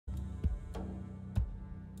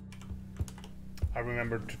I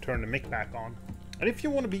remembered to turn the mic back on. And if you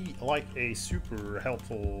want to be like a super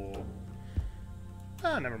helpful...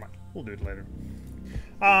 never mind. We'll do it later.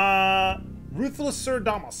 Ruthless Sir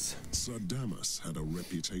Damas. Sir Damas had a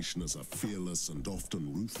reputation as a fearless and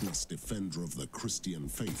often ruthless defender of the Christian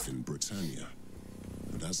faith in Britannia.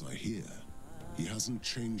 And as I hear, he hasn't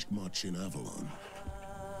changed much in Avalon.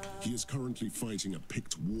 He is currently fighting a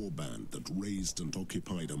picked warband that razed and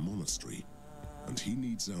occupied a monastery, and he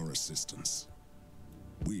needs our assistance.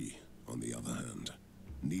 We, on the other hand,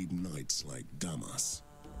 need knights like Damas,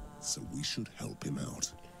 so we should help him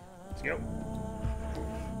out. Let's go.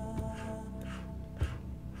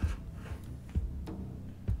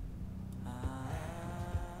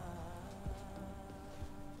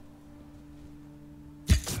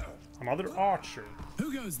 Another archer.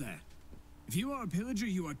 Who goes there? If you are a pillager,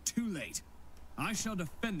 you are too late. I shall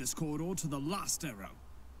defend this corridor to the last arrow.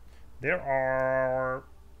 There are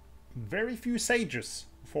very few sages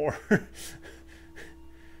for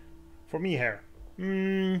for me here.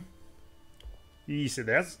 Easy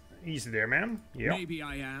there, man. Yeah. Maybe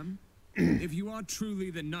I am. If you are truly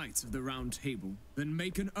the knights of the Round Table, then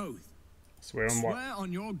make an oath. Swear on what? Swear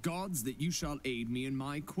on your gods that you shall aid me in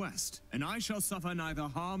my quest, and I shall suffer neither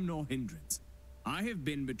harm nor hindrance. I have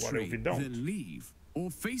been betrayed, then leave, or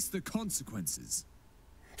face the consequences.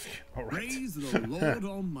 All right. Praise the Lord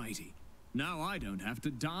Almighty. Now I don't have to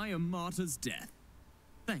die a martyr's death.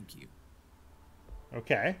 Thank you.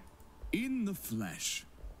 Okay. In the flesh,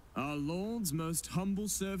 our Lord's most humble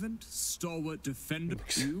servant, stalwart defender.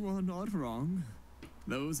 You are not wrong.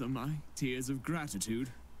 Those are my tears of gratitude.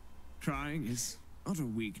 Crying is not a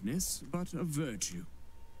weakness, but a virtue.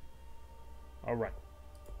 All right.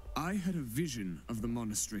 I had a vision of the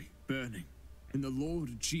monastery burning, and the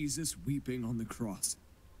Lord Jesus weeping on the cross.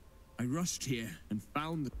 I rushed here and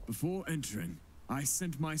found that before entering, I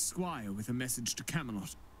sent my squire with a message to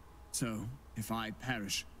Camelot. So, if I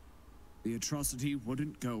perish, the atrocity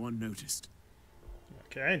wouldn't go unnoticed.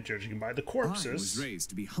 Okay, judging by the corpses. I was raised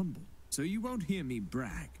to be humble, so you won't hear me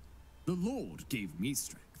brag. The Lord gave me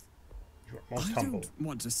strength. You are most I humble. don't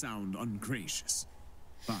want to sound ungracious,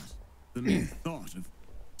 but the mere thought of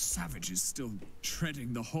savages still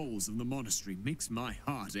treading the halls of the monastery makes my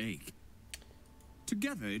heart ache.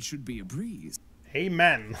 Together it should be a breeze.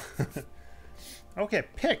 Amen. Okay,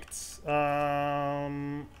 Picts. We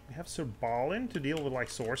have Sir Balin to deal with like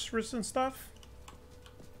sorcerers and stuff.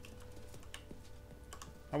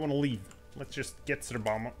 I want to leave. Let's just get Sir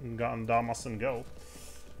Damas and go.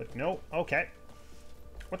 But no, okay.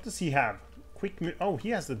 What does he have? Quick move. Oh, he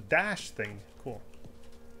has the dash thing. Cool.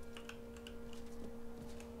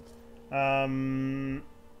 I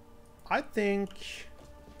think...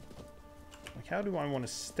 Like, how do I want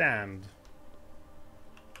to stand?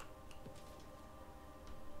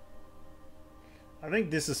 I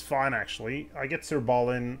think this is fine, actually. I get Sir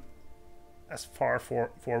Balin as far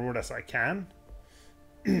forward as I can.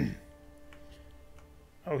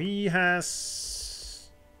 Oh, he has...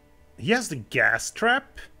 He has the gas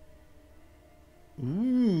trap?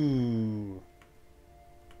 Ooh.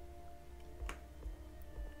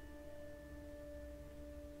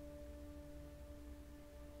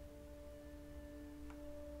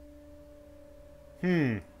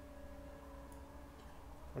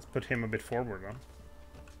 Let's put him a bit forward, then.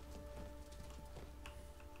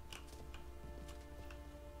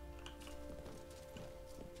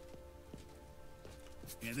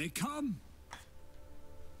 Here they come.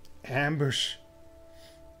 Ambush.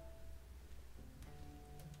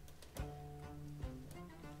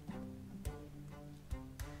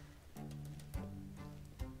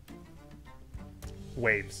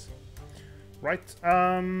 Waves. Right,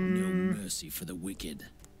 No mercy for the wicked.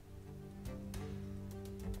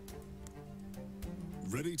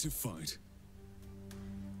 Ready to fight.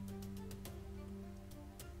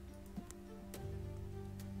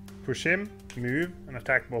 push him, move, and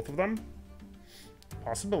attack both of them.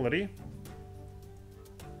 Possibility.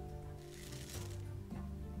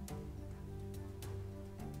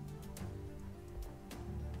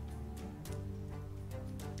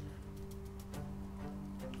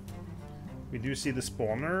 We do see the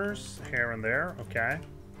spawners here and there. Okay.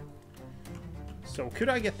 So could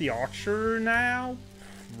I get the archer now?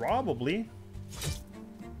 Probably.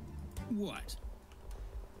 What?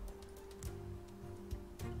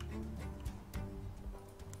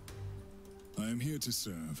 I am here to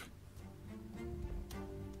serve.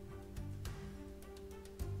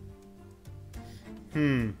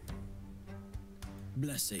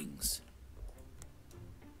 Blessings.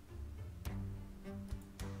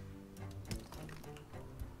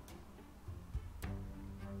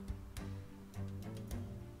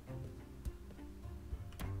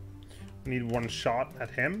 Need one shot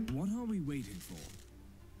at him. What are we waiting for?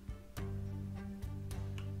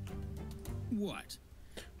 What?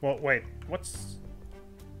 Well, wait. What's...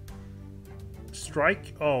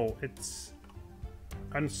 Strike? Oh, it's...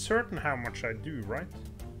 uncertain how much I do, right?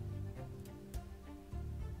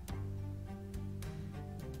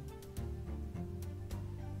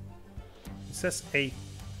 It says 8.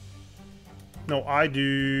 No, I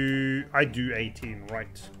do 18,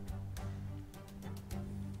 right?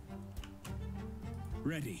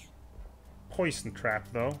 Ready. Poison trap,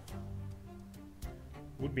 though.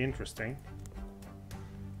 Would be interesting.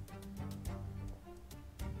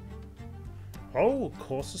 Oh,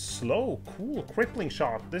 causes slow. Cool. Crippling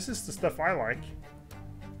shot. This is the stuff I like.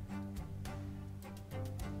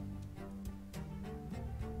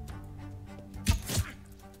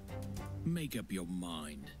 Make up your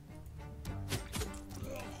mind.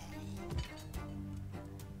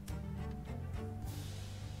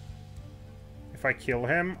 If I kill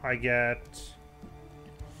him, I get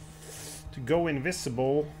to go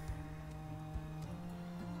invisible.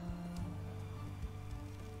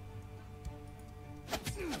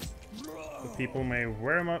 The people may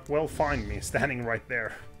very well find me standing right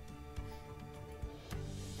there.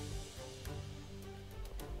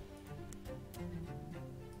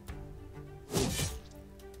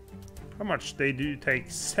 How much? They do take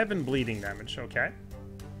 7 bleeding damage, okay.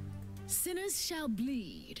 Sinners shall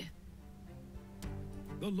bleed.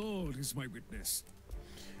 The Lord is my witness.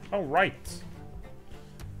 Oh, right.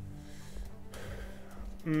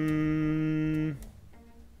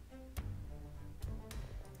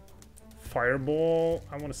 Fireball.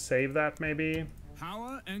 I want to save that, maybe.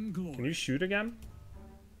 Power and glory. Can you shoot again?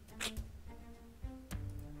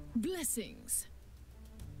 Blessings.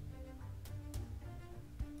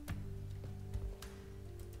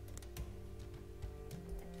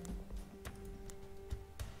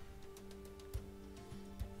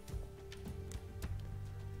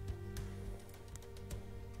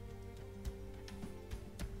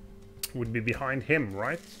 Would be behind him,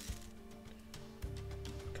 right?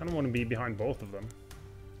 Kind of want to be behind both of them.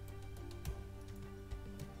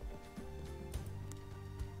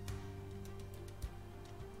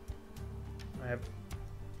 I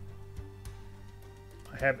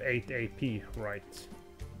have 8 AP, right?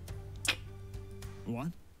 What?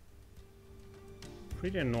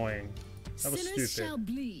 Pretty annoying. That was Sinners stupid. shall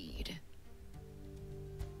bleed.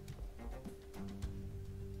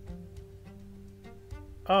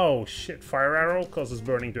 Oh shit, fire arrow causes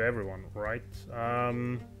burning to everyone, right?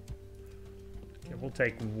 Okay, we'll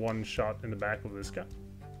take one shot in the back of this guy.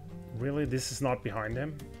 Really? This is not behind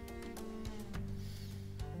him?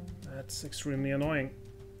 That's extremely annoying.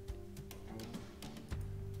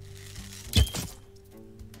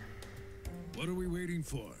 What are we waiting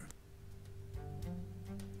for?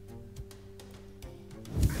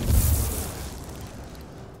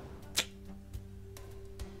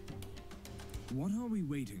 What are we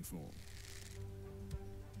waiting for?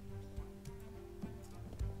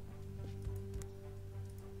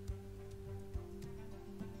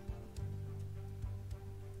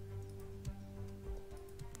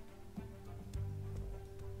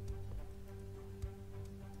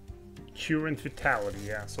 Current vitality,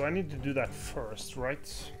 yeah. So I need to do that first,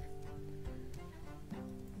 right?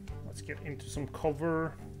 Let's get into some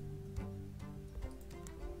cover.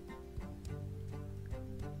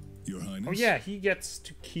 Your Highness? Oh yeah, he gets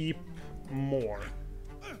to keep more.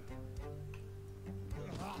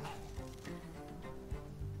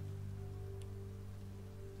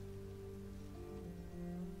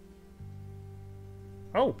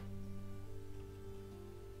 Oh!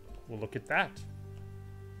 Well, look at that.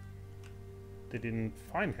 They didn't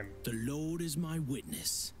find him. The Lord is my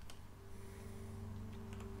witness.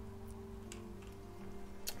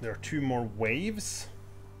 There are 2 more waves.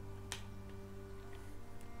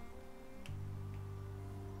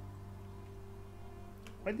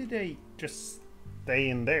 Why did they just stay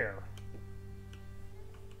in there?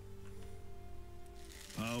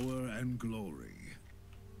 Power and glory.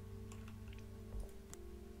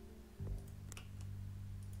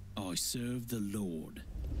 I serve the Lord.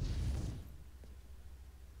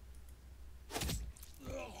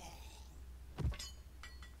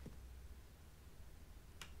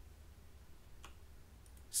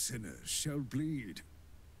 Sinners shall bleed.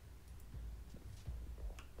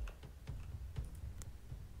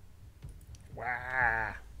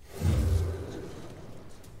 Wow.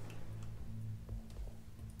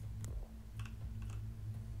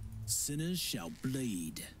 Sinners shall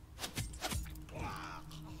bleed.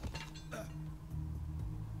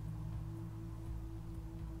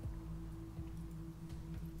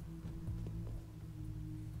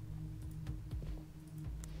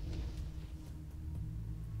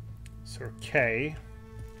 Sir K.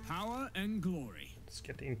 Power and glory. Let's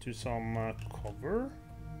get into some cover.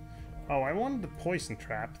 Oh, I wanted the poison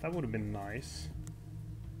trap. That would have been nice.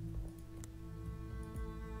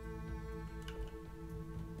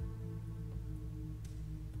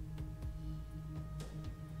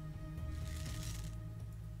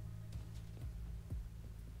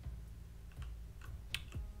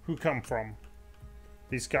 Who come from?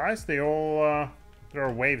 These guys? They all, there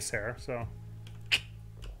are waves here, so...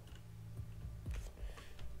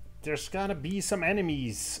 There's gotta be some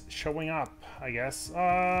enemies showing up, I guess.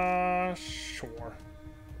 Sure.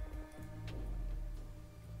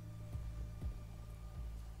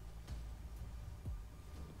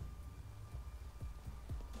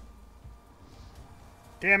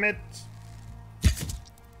 Damn it!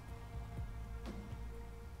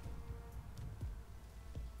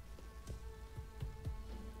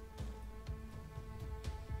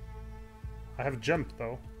 I have jumped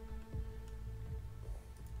though.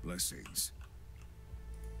 Blessings.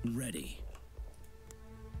 Ready.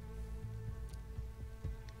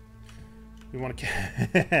 We want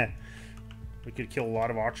to. We could kill a lot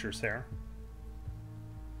of archers there.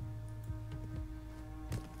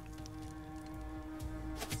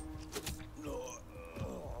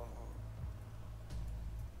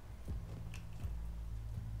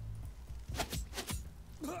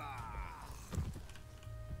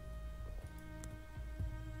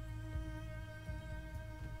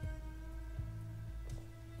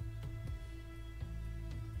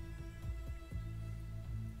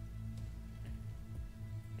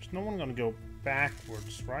 No one gonna go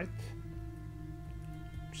backwards, right?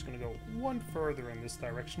 I'm just gonna go one further in this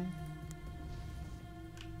direction.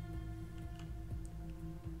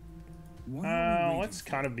 Let's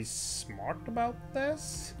kind of be smart about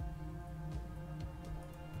this.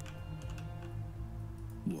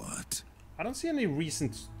 What? I don't see any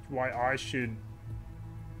reasons why I should...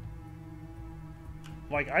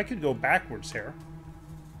 Like, I could go backwards here,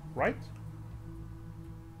 right?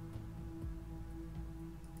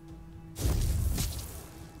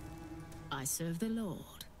 I serve the Lord.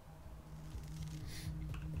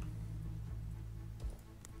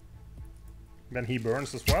 Then he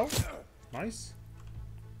burns as well. Nice.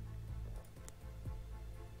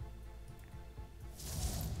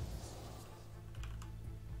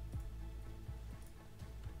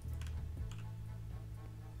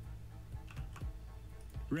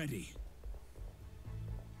 Ready.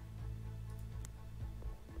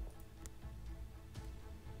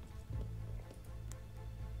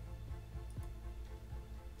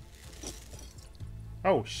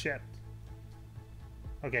 Oh, shit.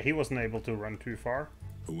 Okay, he wasn't able to run too far.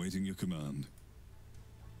 Awaiting your command.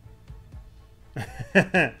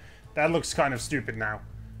 That looks kind of stupid now.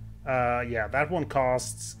 Yeah, that one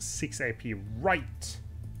costs 6 AP, right.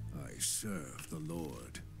 I serve the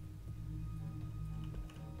Lord.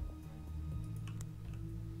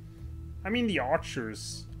 I mean, the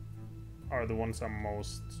archers are the ones I'm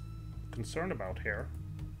most concerned about here.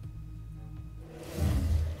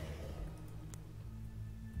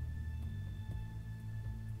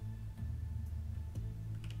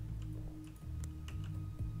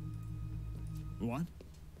 What?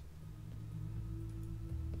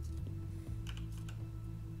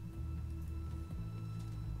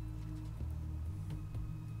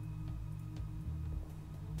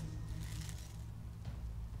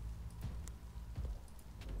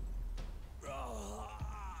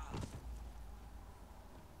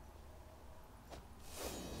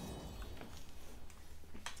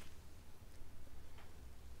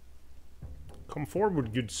 Come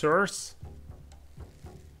forward, good sirs.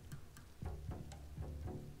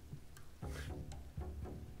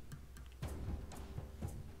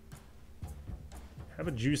 Have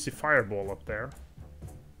a juicy fireball up there.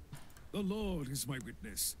 The Lord is my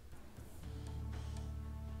witness.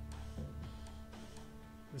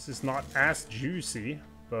 This is not as juicy,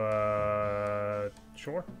 but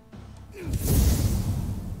sure.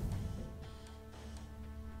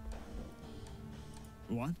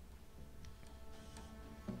 What?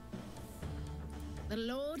 The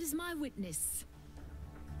Lord is my witness.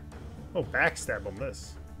 Oh, backstab on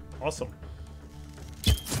this. Awesome.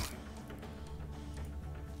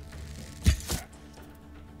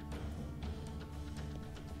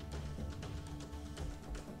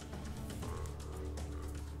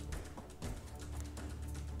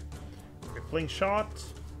 Rippling shot.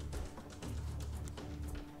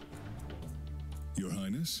 Your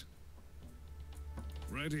Highness?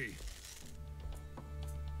 Ready.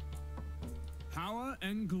 Power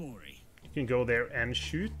and glory. You can go there and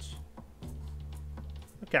shoot.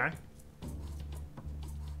 Okay.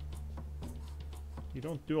 You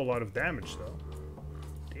don't do a lot of damage, though.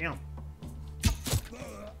 Damn.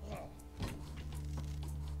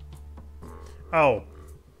 Oh.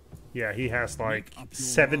 Yeah, he has like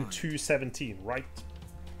 7-2-17, right?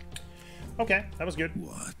 Okay, that was good.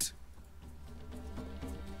 What?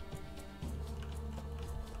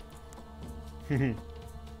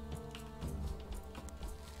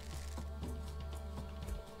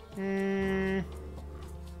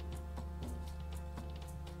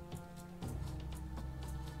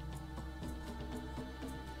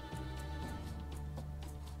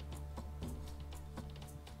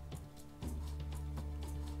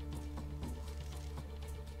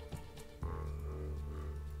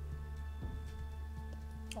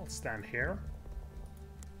 I'll stand here.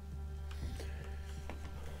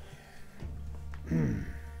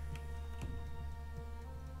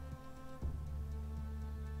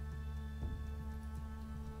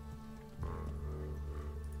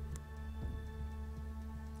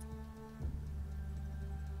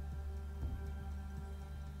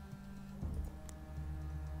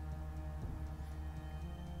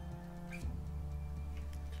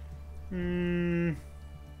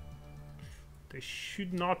 They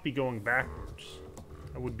should not be going backwards.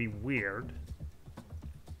 That would be weird.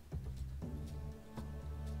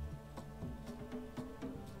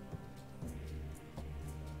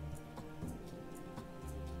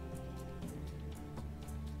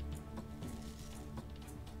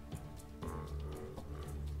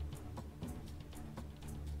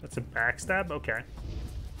 That's a backstab? Okay.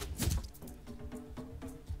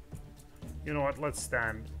 You know what? Let's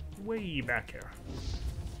stand way back here.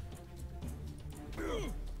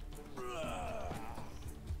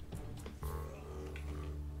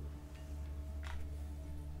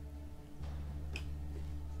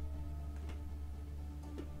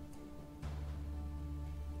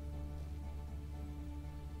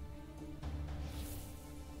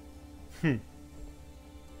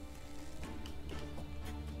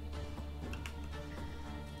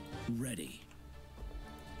 Ready.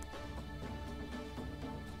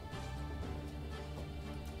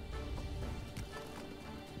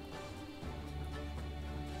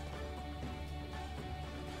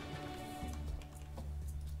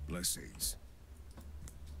 Blessings.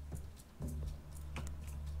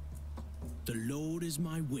 The Lord is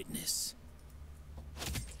my witness.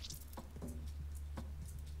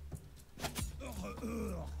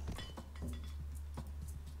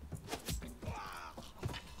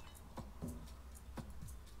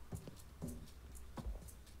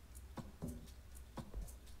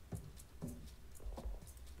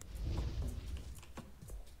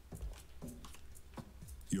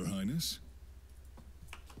 Your Highness?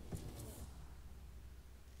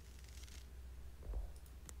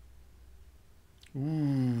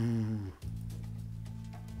 Ooh.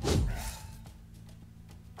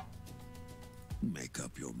 Make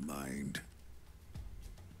up your mind.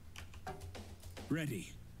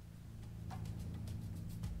 Ready.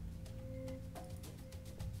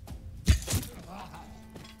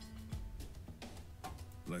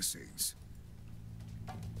 Blessings.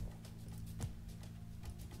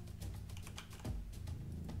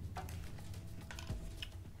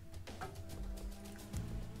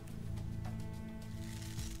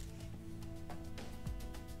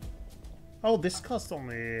 Oh, this cost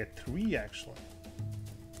only 3 actually.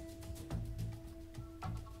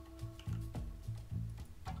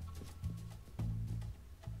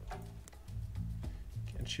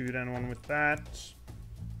 Can't shoot anyone with that.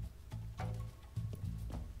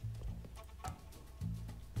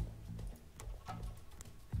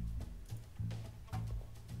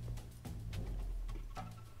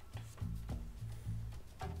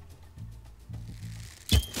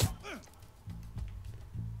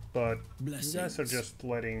 But you guys are just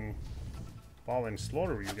letting Balin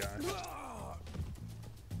slaughter you guys.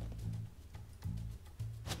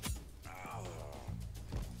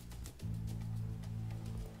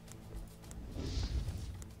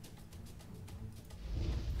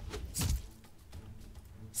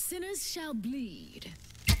 Sinners shall bleed.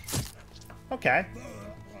 Okay,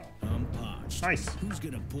 I'm parched. nice. Who's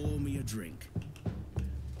gonna pour me a drink?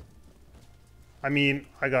 I mean,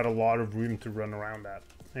 I got a lot of room to run around at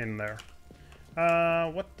in there.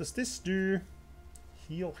 What does this do?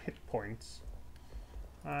 Heal hit points.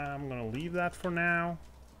 I'm gonna leave that for now.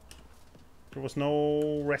 There was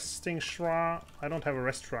no resting shrine. I don't have a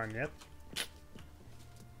rest shrine yet.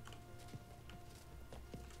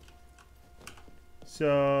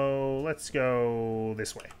 So let's go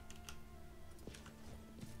this way.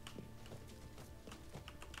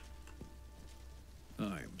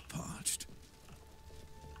 I'm parched.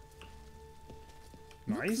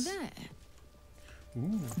 Nice. Look there.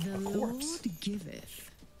 Ooh, The a Lord corpse.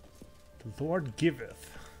 giveth. The Lord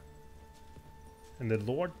giveth, and the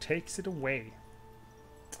Lord takes it away.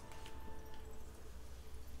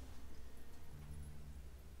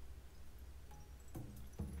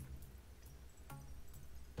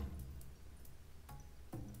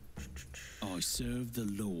 I serve the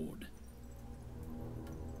Lord.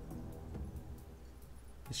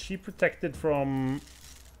 Is she protected from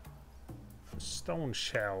stone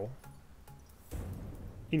shell?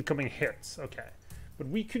 Incoming hits, okay. But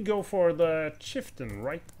we could go for the chieftain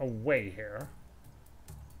right away here.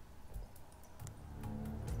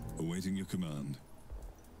 Awaiting your command.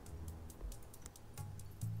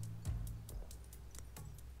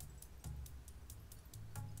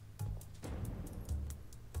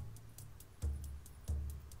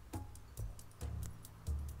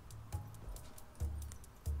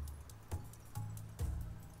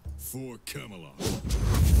 For Camelot.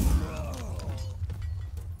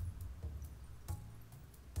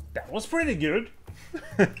 That was pretty good.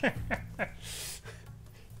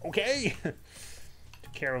 Okay.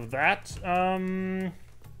 Took care of that.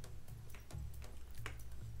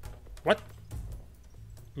 What?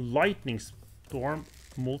 Lightning storm,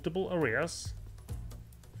 multiple areas.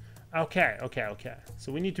 Okay, okay, okay.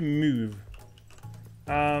 So we need to move.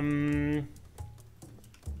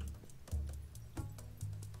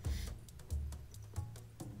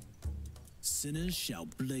 Sinners shall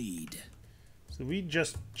bleed. So we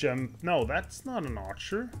just jump. No, that's not an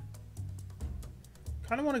archer.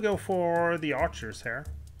 Kind of want to go for the archers here.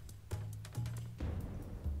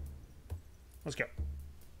 Let's go.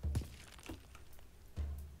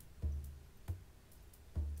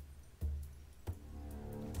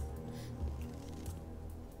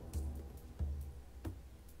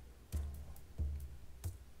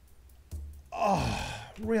 Oh,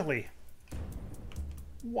 really?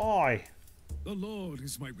 Why? The Lord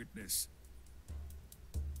is my witness.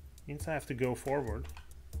 Means I have to go forward.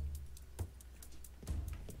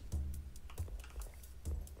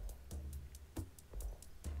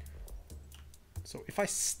 So if I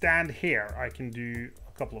stand here, I can do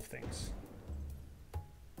a couple of things.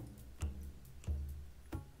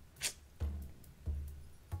 I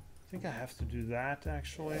think I have to do that,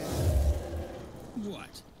 actually.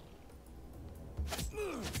 What?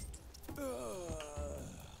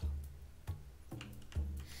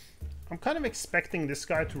 I'm kind of expecting this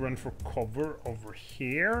guy to run for cover over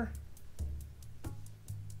here.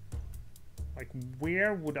 Like,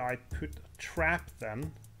 where would I put a trap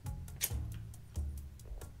then?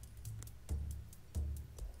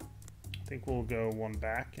 I think we'll go one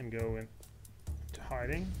back and go into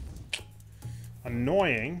hiding.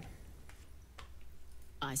 Annoying.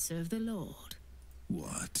 I serve the Lord.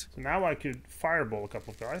 What? So now I could fireball a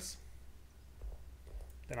couple of guys.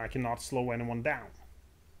 Then I cannot slow anyone down.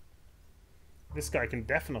 This guy can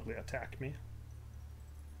definitely attack me.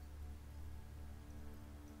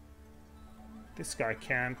 This guy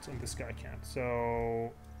can't, and this guy can't.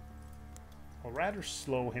 So I'll rather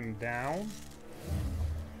slow him down.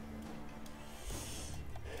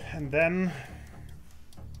 And then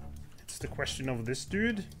it's the question of this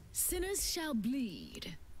dude. Sinners shall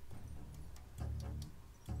bleed.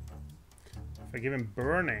 If I give him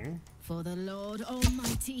burning, For the Lord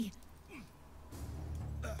Almighty.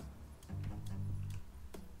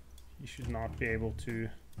 he should not be able to.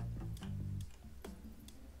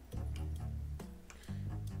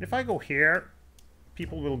 If I go here,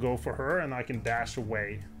 people will go for her and I can dash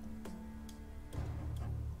away.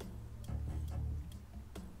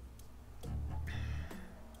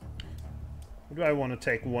 Or do I want to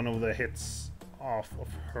take one of the hits off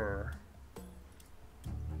of her?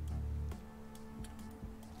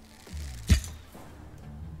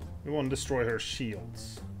 We want to destroy her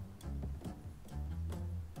shields.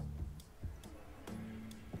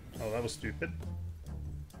 Oh, that was stupid.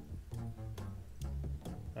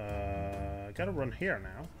 I gotta run here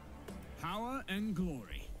now. Power and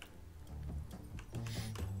glory.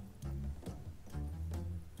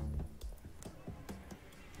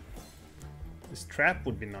 This trap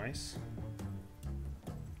would be nice.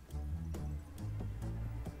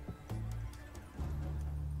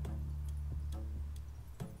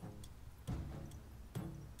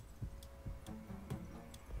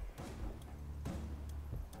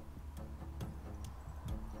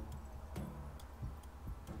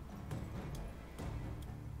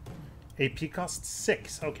 AP cost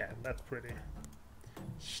 6. Okay, that's pretty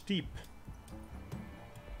steep.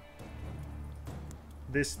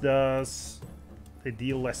 This does... They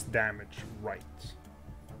deal less damage, right.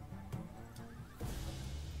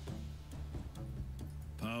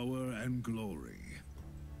 Power and glory.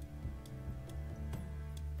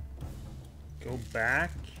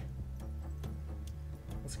 back.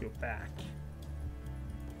 Let's go back.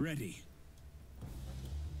 Ready.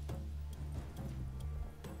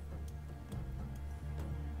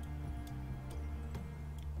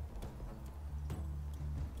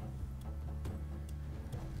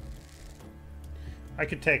 I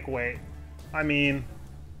could take away. I mean,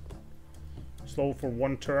 slow for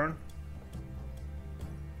 1 turn.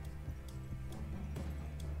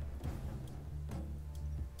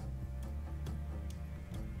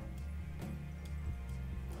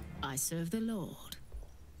 I serve the Lord.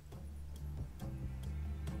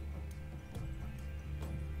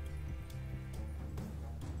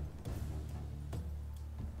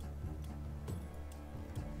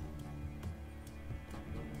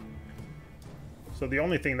 So the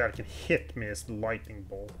only thing that can hit me is the lightning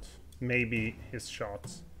bolt. Maybe his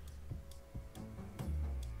shots.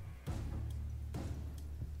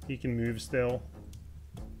 He can move still.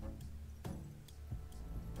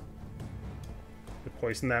 The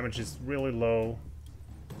poison damage is really low.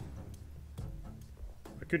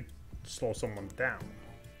 I could slow someone down.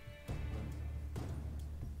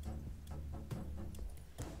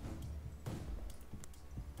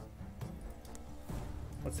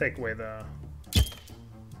 Let's take away the...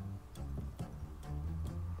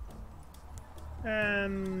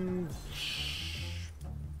 And...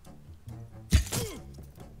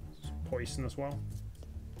 poison as well.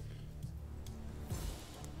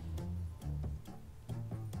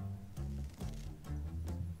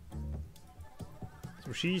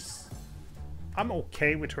 So she's... I'm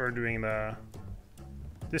okay with her doing the...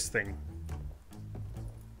 this thing.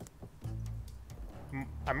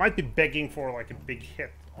 I might be begging for like a big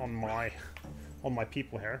hit on my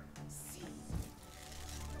people here.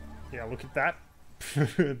 Yeah, look at that.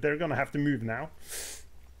 They're gonna have to move now.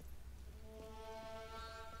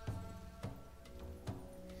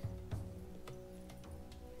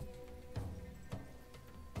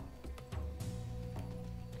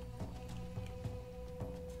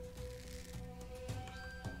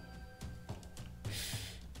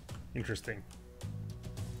 Interesting.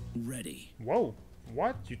 Ready. Whoa,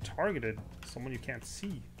 what? You targeted someone you can't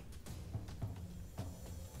see.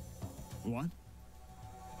 What?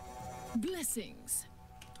 Blessings.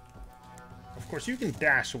 Of course, you can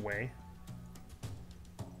dash away.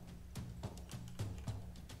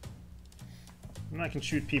 And I can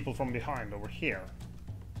shoot people from behind over here.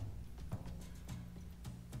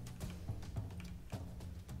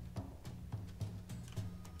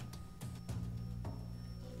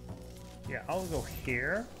 Yeah, I'll go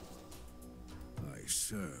here. I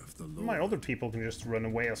serve the Lord. My other people can just run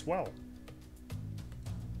away as well.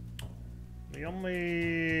 The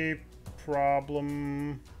only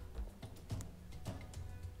problem...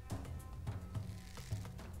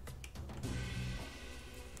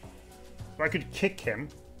 if I could kick him,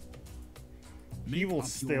 he will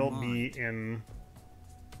still be in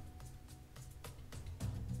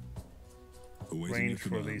range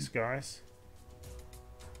for these guys.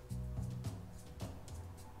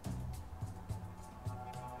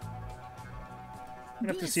 I'm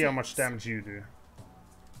gonna have to see how much damage you do.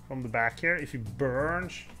 From the back here, if you burn,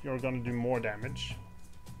 you're gonna do more damage.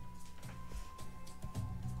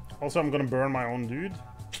 Also, I'm gonna burn my own dude.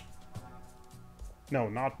 No,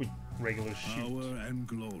 not with regular shoot. Power and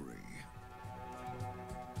glory.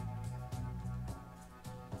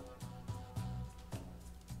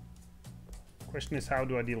 Question is, how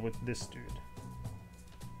do I deal with this dude?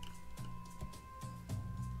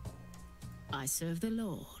 I serve the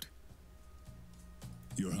Lord.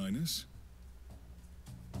 Your Highness?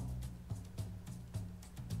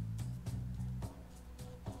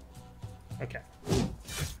 Okay.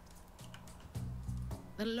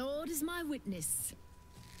 The Lord is my witness.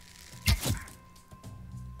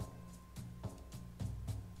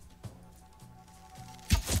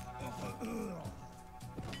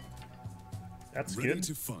 That's Ready good.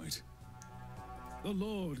 to fight. The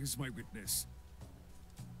Lord is my witness.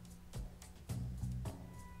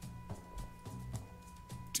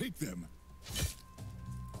 Take them.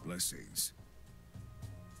 Blessings.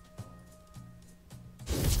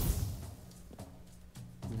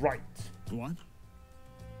 Right. What?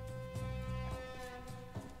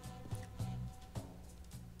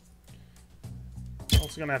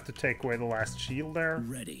 Also gonna have to take away the last shield there.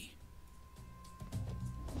 Ready.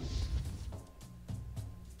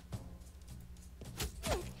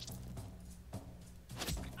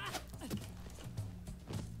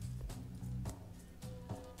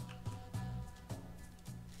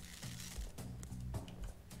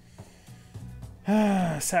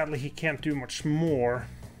 Sadly, he can't do much more.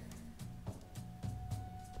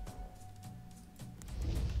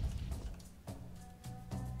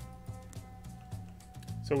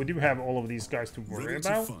 So we do have all of these guys to worry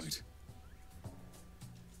about.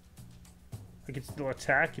 I can still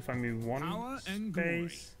attack if I move one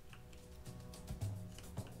space.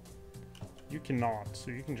 You cannot,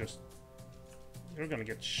 so you can just... You're gonna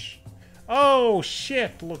get oh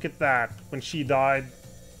shit! Look at that. When she died...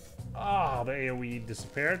 Ah, the AoE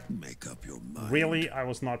disappeared. Make up your mind. Really? I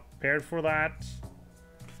was not prepared for that.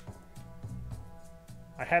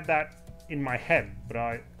 I had that in my head, but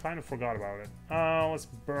I kind of forgot about it. Let's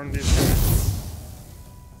burn this.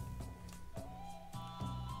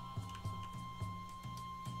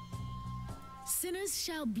 Sinners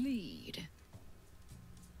shall bleed.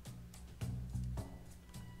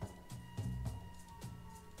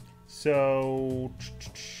 So...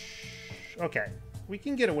 Okay. We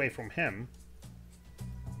can get away from him.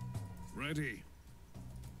 Ready.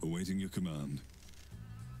 Awaiting your command.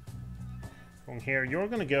 From here, you're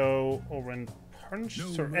gonna go over and punch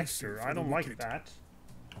Sir Esther. I don't like that.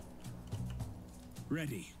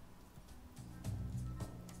 Ready.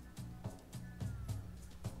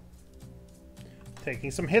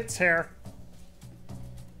 Taking some hits here.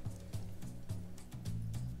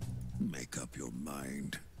 Make up your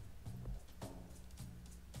mind.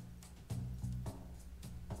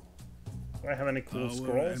 Do I have any cool Power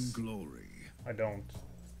scrolls? and glory. I don't.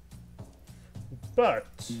 But...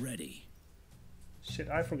 Ready. Shit,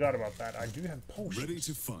 I forgot about that. I do have potions. Ready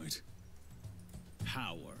to fight.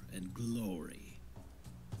 Power and glory.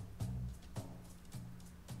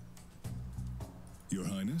 Your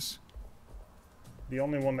Highness? The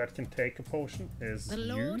only one that can take a potion is The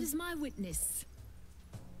you. Lord is my witness.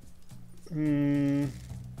 That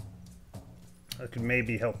could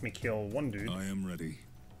maybe help me kill one dude. I am ready.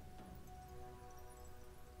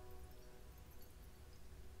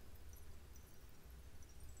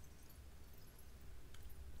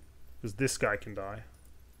 Because this guy can die.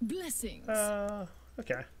 Blessings.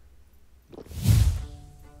 Okay.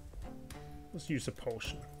 Let's use a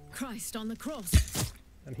potion. Christ on the cross.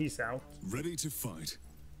 And he's out. Ready to fight.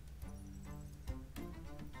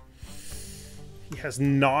 He has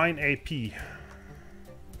 9 AP.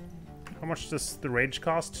 How much does the rage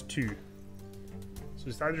cost? 2. So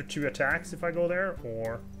it's either 2 attacks if I go there,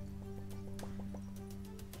 or...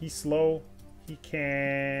 He's slow. He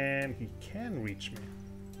can reach me.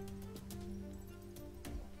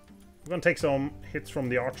 I'm gonna take some hits from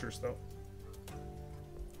the archers, though.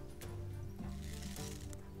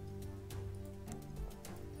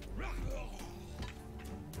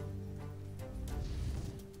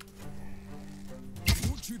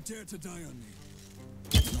 Don't you dare to die on me.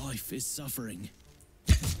 Life is suffering.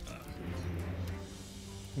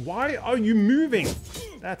 Why are you moving?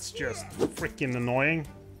 That's just freaking annoying.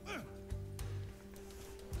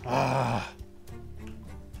 Ah.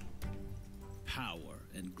 Power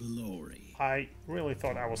and glory. I really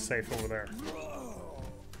thought I was safe over there.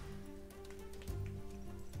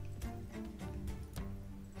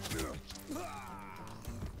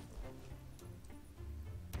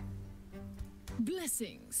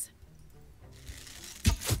 Blessings.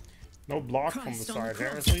 No block from the Christ on side the there,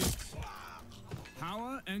 cross. at least.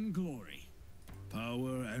 Power and glory.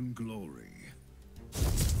 Power and glory.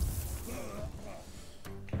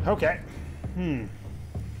 Okay.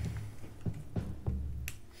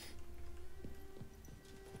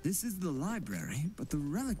 This is the library, but the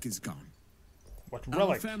relic is gone. What Our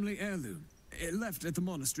relic? family heirloom. It left at the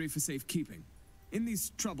monastery for safekeeping. In these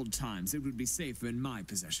troubled times, it would be safer in my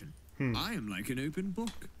possession. I am like an open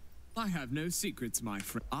book. I have no secrets, my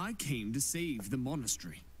friend. I came to save the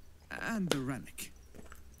monastery. And the relic.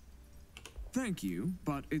 Thank you,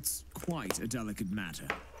 but it's quite a delicate matter.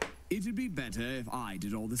 It'd be better if I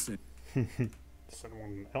did all the same. Does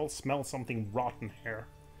anyone else smell something rotten here?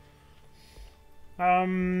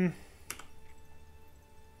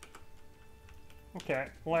 Okay,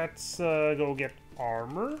 let's go get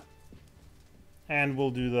armor. And we'll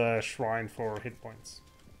do the shrine for hit points.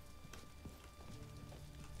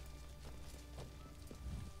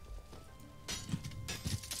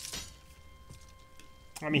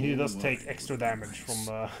 I mean, he does take extra damage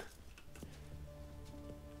from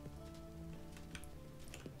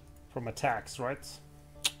attacks, right?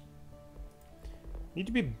 Need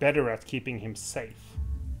to be better at keeping him safe.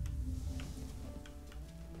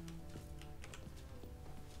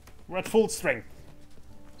 We're at full strength.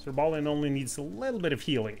 Sir Balin only needs a little bit of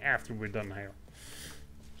healing after we're done here.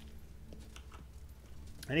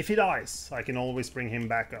 And if he dies, I can always bring him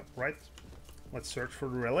back up, right? Let's search for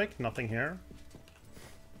the relic. Nothing here.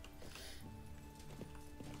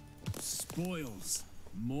 Spoils.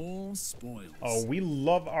 More spoils. Oh, we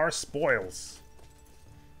love our spoils.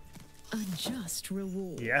 A just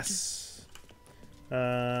reward. Yes.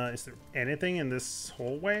 Is there anything in this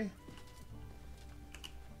hallway?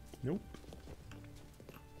 Nope.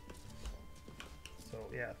 So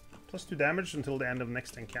yeah, +2 damage until the end of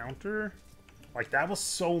next encounter. Like, that was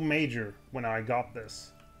so major when I got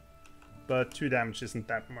this. But 2 damage isn't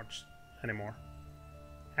that much anymore.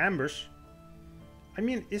 Ambush. I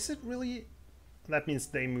mean, is it really... That means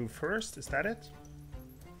they move first, is that it?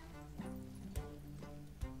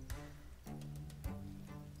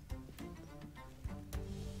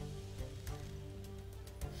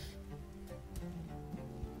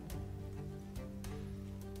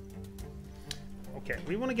 Okay,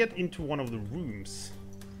 we want to get into one of the rooms.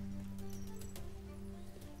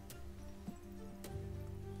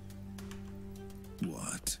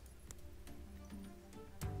 What?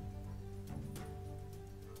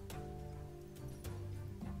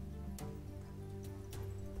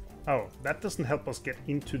 Oh, that doesn't help us get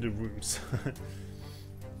into the rooms.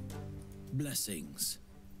 Blessings.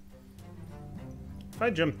 If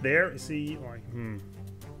I jump there, is he like,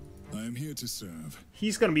 I am here to serve.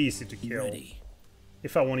 He's gonna be easy to kill. Ready.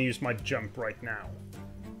 If I want to use my jump right now.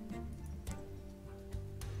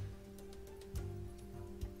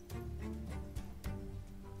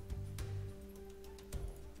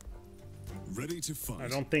 Ready to fight. I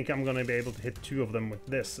don't think I'm gonna be able to hit 2 of them with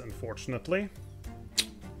this, unfortunately.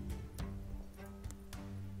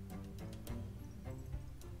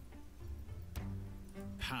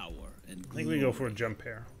 Power and I think we go for a jump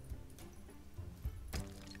here.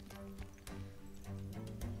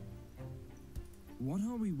 What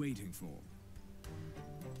are we waiting for?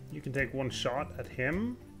 You can take 1 shot at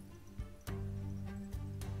him.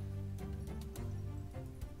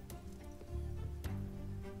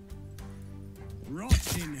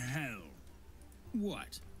 Rot in hell.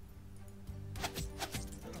 What?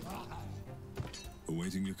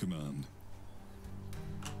 Awaiting your command.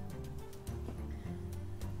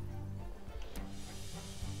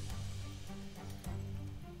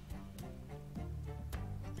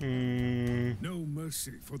 No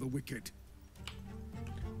mercy for the wicked.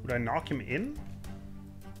 Would I knock him in?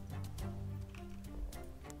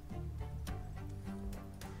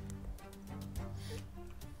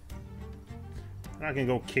 I can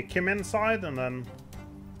go kick him inside and then...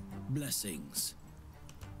 Blessings.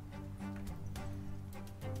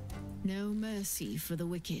 No mercy for the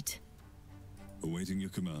wicked. Awaiting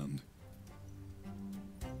your command.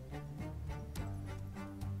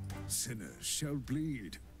 Sinners shall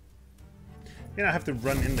bleed. You know, I have to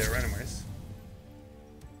run in there anyways.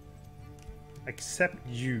 Except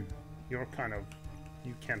you. You're kind of...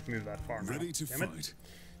 You can't move that far now. Ready to Damn it. fight.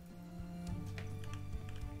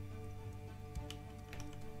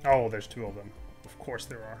 Oh, there's 2 of them. Of course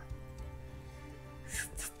there are.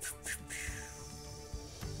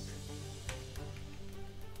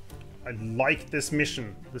 I like this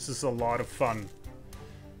mission. This is a lot of fun.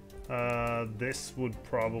 This would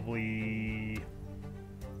probably be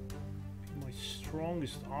my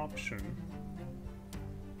strongest option.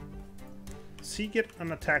 Does he get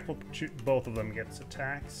an attack? Both of them gets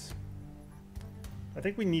attacks. I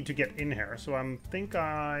think we need to get in here, so I think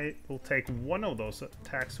I will take 1 of those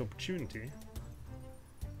attacks opportunity.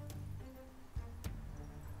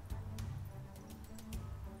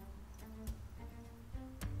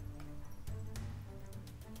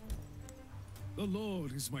 The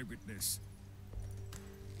Lord is my witness.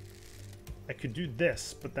 I could do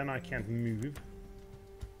this, but then I can't move.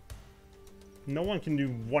 No one can do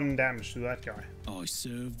 1 damage to that guy. I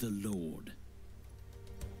serve the Lord.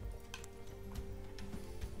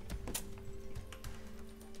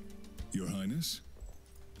 Your Highness?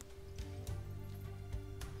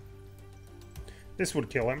 This would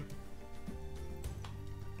kill him.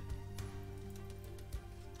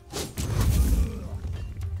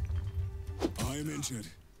 I am injured.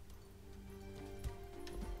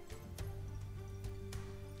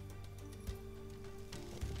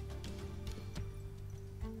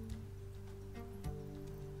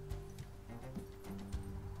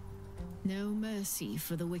 No mercy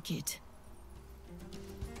for the wicked.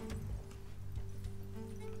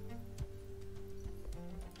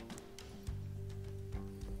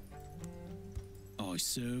 I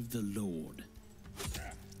serve the Lord.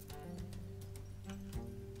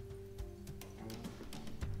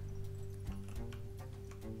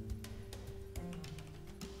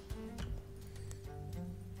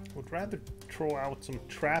 Would rather throw out some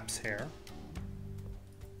traps here.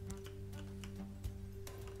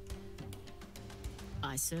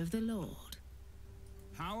 I serve the Lord.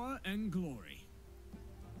 Power and glory.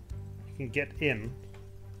 You can get in.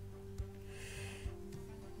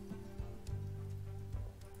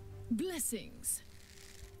 Blessings.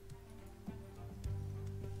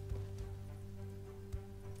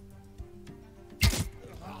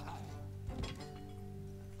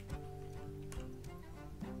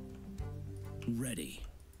 Ready.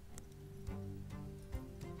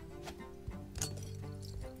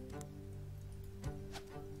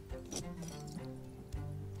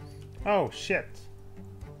 Oh, shit.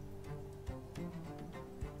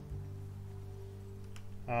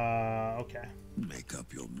 Okay. Make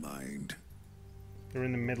up your mind. They're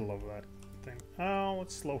in the middle of that thing. Oh,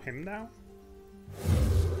 let's slow him down.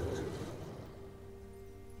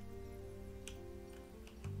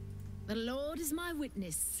 The Lord is my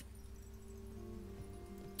witness.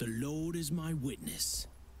 The Lord is my witness.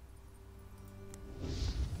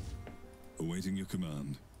 Awaiting your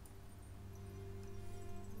command.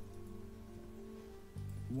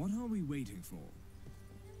 What are we waiting for?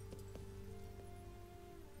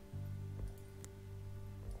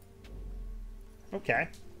 Okay.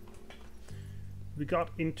 We got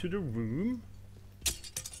into the room.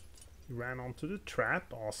 We ran onto the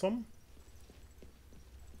trap. Awesome.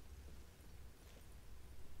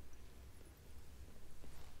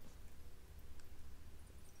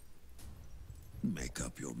 Make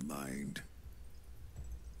up your mind.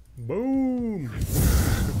 Boom!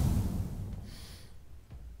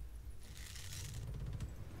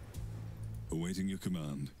 Awaiting your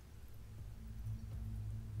command.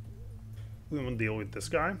 We want to deal with this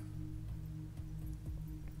guy.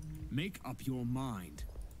 Make up your mind.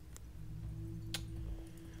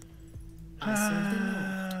 I serve the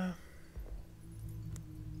Lord.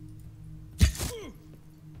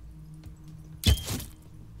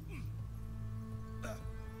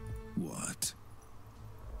 What?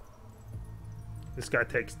 This guy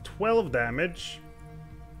takes 12 damage.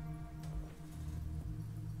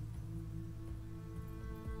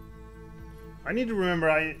 I need to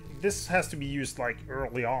remember this has to be used like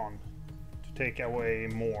early on to take away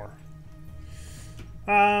more.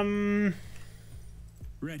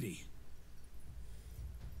 Ready.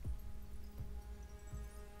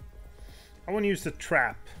 I want to use the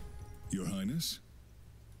trap. Your Highness?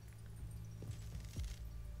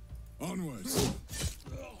 Onwards!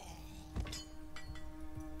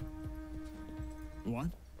 What?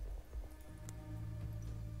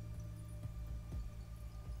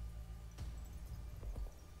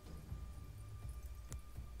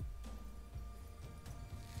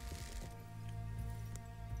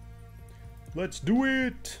 Let's do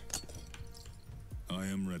it! I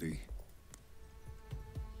am ready.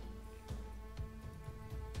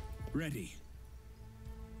 Ready.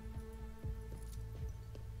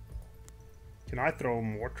 Can I throw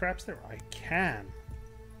more traps there? I can.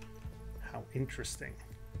 How interesting.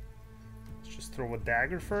 Let's just throw a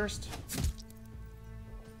dagger first.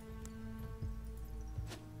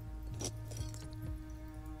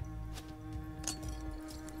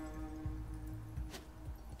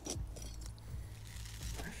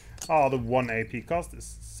 Oh, the 1 AP cost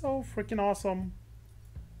is so freaking awesome.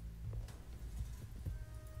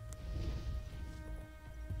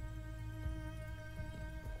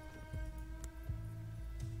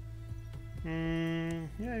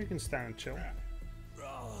 Yeah, you can stand and chill.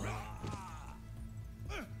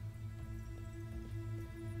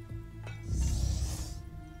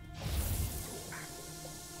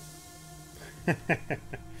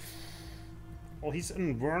 Well, he's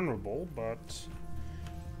invulnerable, but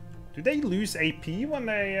do they lose AP when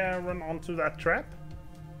they run onto that trap?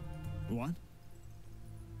 What?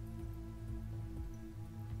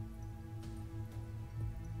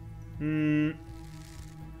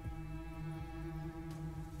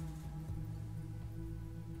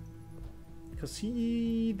 Because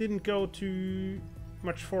he didn't go too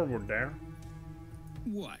much forward there.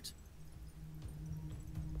 What?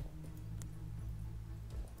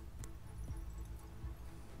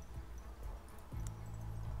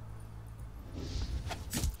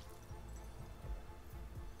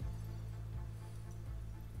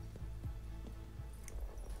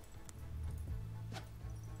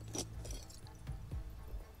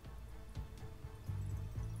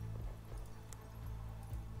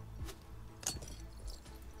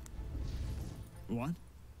 What?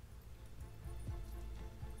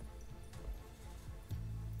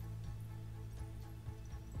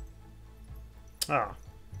 Ah.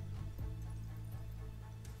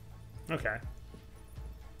 Okay.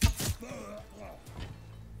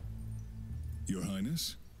 Your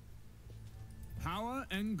Highness? Power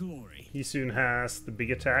and glory. He soon has the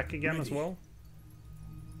big attack again as Ready. well.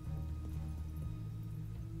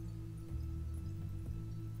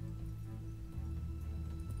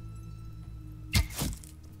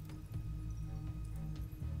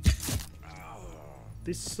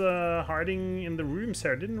 This hiding in the rooms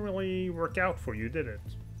here didn't really work out for you, did it?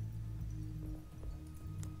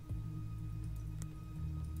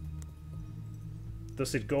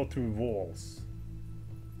 does it go through walls?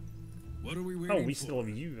 What are we waiting Oh, we for? still have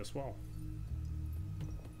you as well.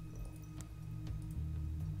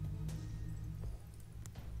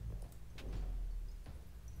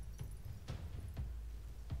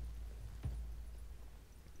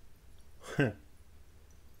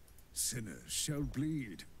 Sinners shall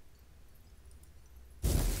bleed.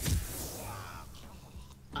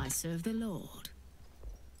 I serve the Lord.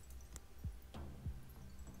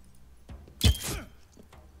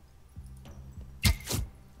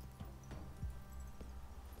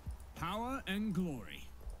 Power and glory.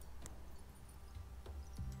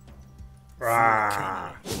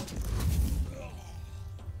 Rah.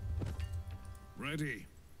 Ready.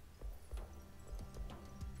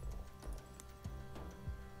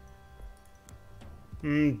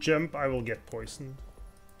 Jump, I will get poisoned.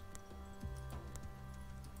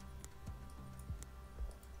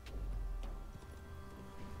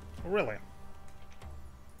 Really?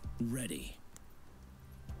 Ready.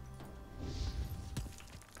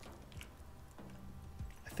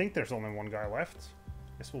 I think there's only one guy left.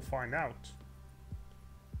 Guess we'll find out.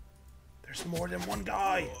 There's more than one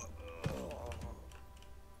guy!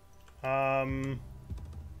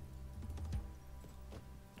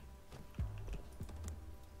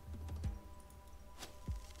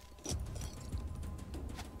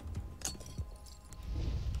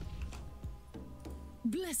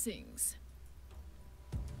 Blessings.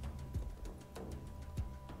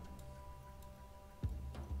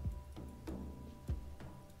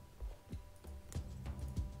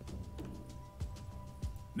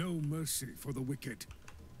 No mercy for the wicked.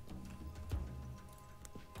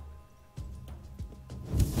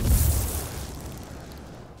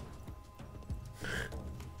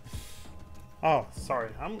 Oh, sorry.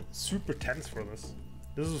 I'm super tense for this.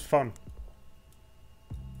 This is fun.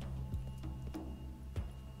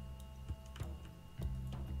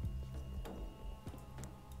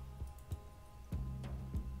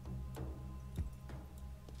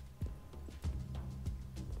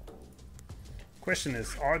 Question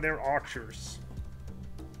is, are there archers?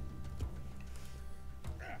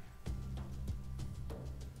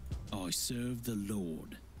 I serve the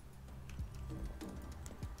Lord.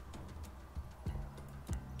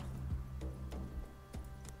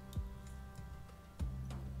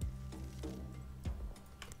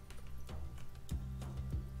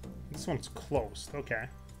 This one's closed, okay.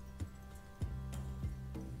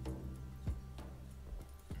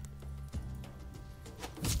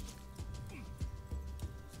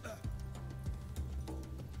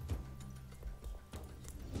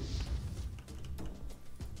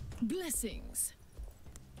 Blessings.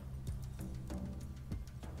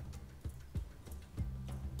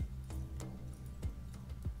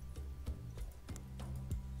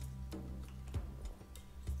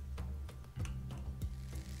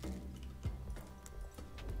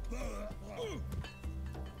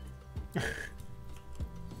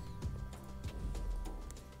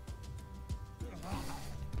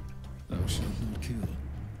 Thou shalt not kill,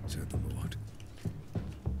 said the Lord.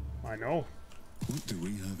 I know. What do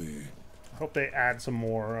we have here? I hope they add some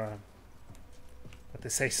more, what they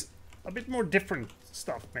say, a bit more different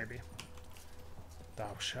stuff, maybe.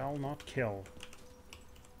 Thou shalt not kill.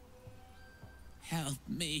 Help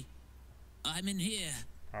me. I'm in here.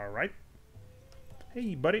 Alright.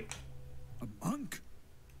 Hey, buddy. A monk?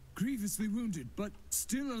 Grievously wounded, but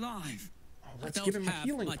still alive. Oh, I let's don't give him a have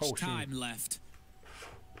healing much potion. time left.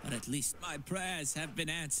 But at least my prayers have been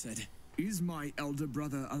answered. Is my elder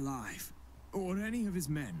brother alive? Or any of his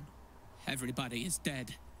men? Everybody is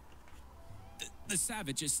dead. The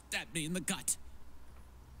savages stabbed me in the gut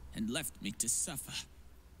and left me to suffer.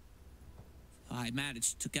 I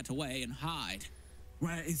managed to get away and hide.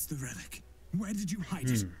 Where is the relic? Where did you hide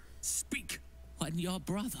it? Speak! When your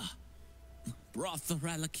brother brought the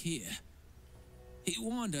relic here, he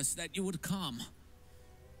warned us that you would come.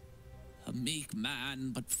 A meek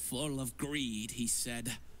man, but full of greed, he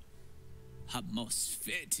said. A most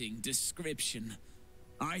fitting description.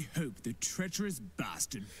 I hope the treacherous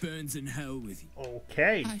bastard burns in hell with you.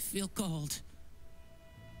 Okay. I feel cold.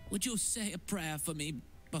 Would you say a prayer for me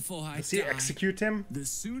before I Does he die? execute him? The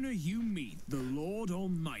sooner you meet the Lord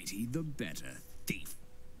Almighty, the better, thief.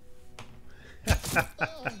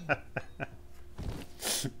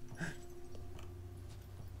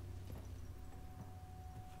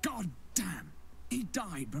 God damn! He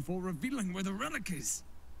died before revealing where the relic is.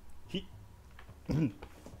 He...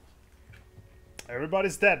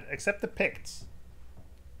 Everybody's dead, except the Picts.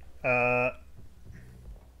 Better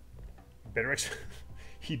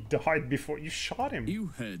he died before you shot him. You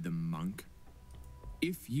heard the monk.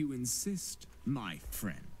 If you insist, my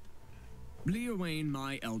friend. Bleowain,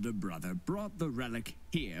 my elder brother, brought the relic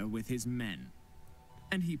here with his men,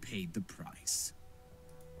 and he paid the price.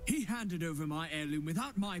 He handed over my heirloom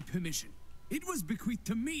without my permission. It was bequeathed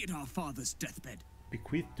to me at our father's deathbed.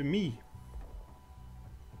 Bequeathed to me.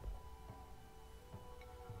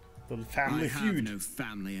 Little family I feud. have no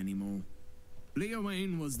family anymore.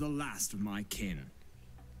 Bleowain was the last of my kin.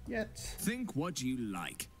 Yet. Think what you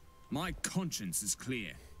like. My conscience is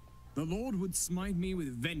clear. The Lord would smite me with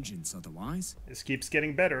vengeance otherwise. This keeps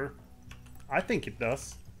getting better. I think it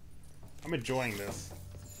does. I'm enjoying this.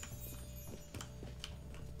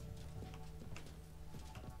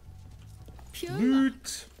 Pure luck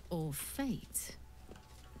Loot. or fate?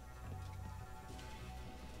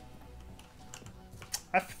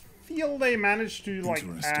 I feel they managed to like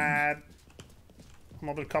Interesting. add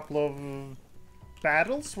another couple of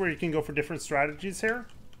battles where you can go for different strategies here.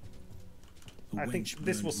 I think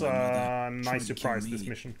this was a nice surprise, this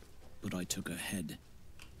mission. But I took her head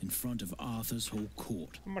in front of Arthur's whole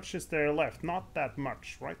court. How much is there left? Not that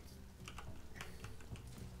much, right?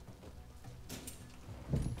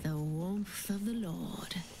 The warmth of the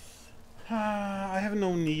Lord. I have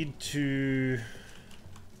no need to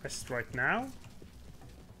rest right now,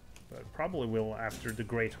 but probably will after the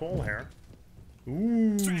Great Hall here.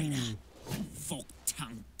 Ooh. Traitor!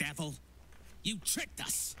 Fork-tongued devil! You tricked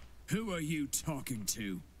us! Who are you talking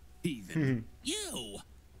to, heathen? You!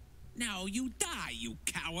 Now you die, you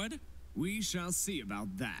coward! We shall see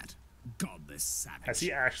about that, godless savage. Has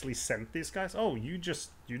he actually sent these guys? Oh, you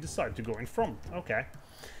decide to go in front. Okay.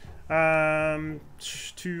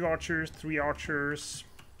 2 archers, 3 archers.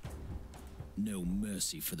 No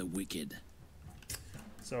mercy for the wicked.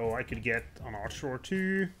 So I could get an archer or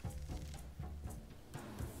 2.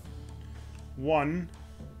 1,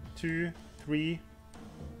 2, 3.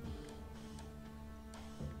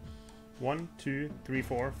 1, 2, 3,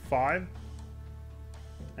 4, 5.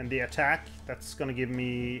 And the attack, that's gonna give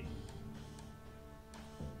me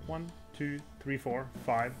 1, 2, 3, 4,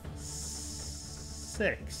 5,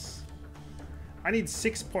 6. I need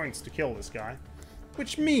 6 points to kill this guy,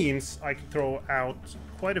 which means I can throw out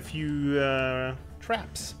quite a few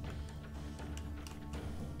traps.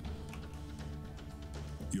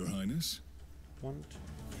 Your Highness? 1, 2.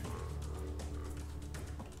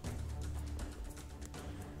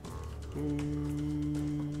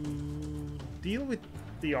 Ooh, deal with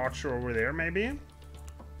the archer over there, maybe.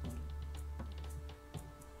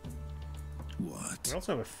 What? We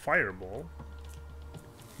also have a fireball.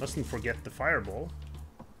 Mustn't forget the fireball.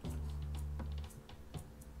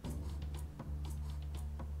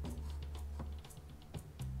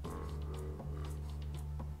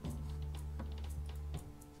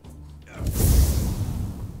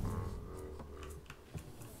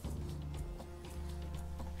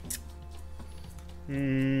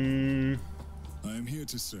 I am here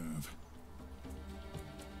to serve.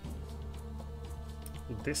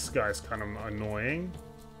 This guy's kind of annoying.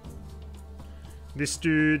 This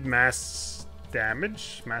dude, mass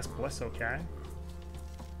damage, mass bless, okay.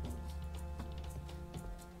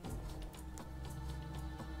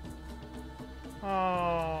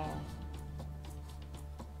 Oh,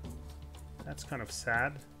 that's kind of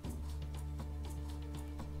sad.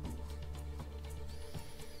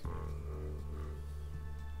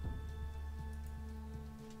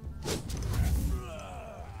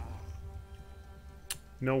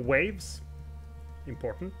 No waves.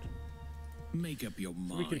 Important. Make up your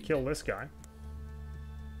mind. We can kill this guy.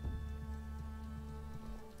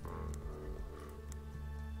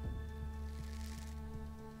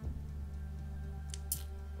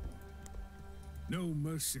 No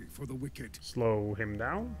mercy for the wicked. Slow him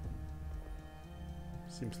down.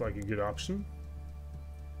 Seems like a good option.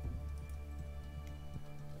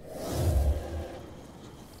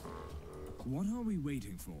 What are we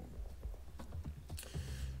waiting for?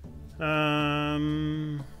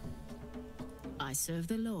 I serve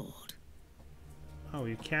the Lord. Oh,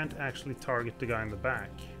 you can't actually target the guy in the back.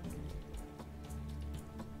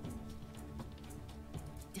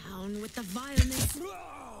 Down with the vileness.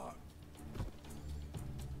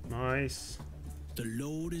 Nice. The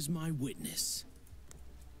Lord is my witness.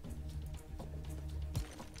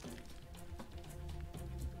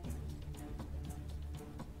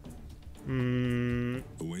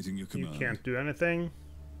 Awaiting your You command. can't do anything.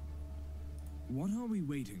 What are we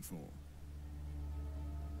waiting for?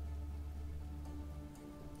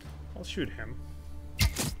 I'll shoot him.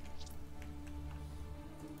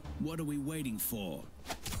 What are we waiting for?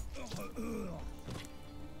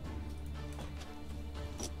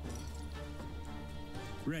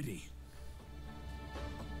 Ready.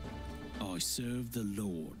 I serve the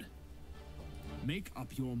Lord. Make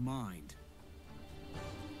up your mind.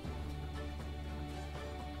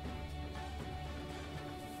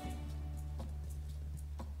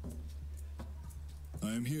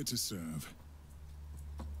 I am here to serve.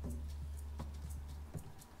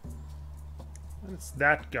 And it's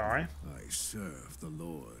that guy. I serve the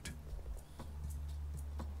Lord.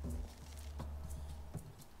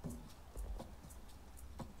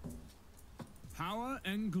 Power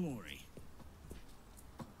and glory.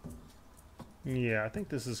 Yeah, I think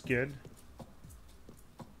this is good.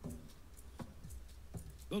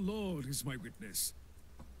 The Lord is my witness.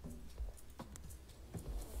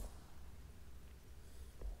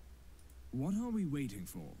 What are we waiting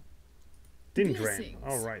for? Didn't drain. Blessings.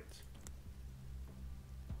 All right.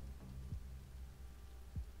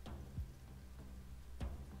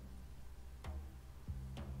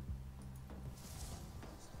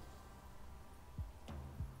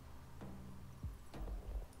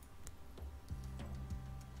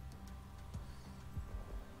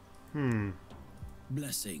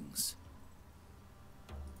 Blessings.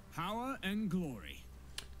 Power and glory.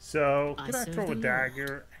 So, I could I serve throw the a Lord.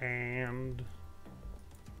 dagger and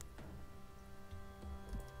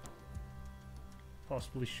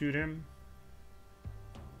possibly shoot him?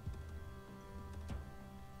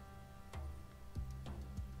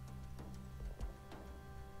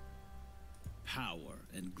 Power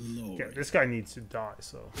and glory. Okay, this guy needs to die,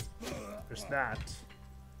 so there's that.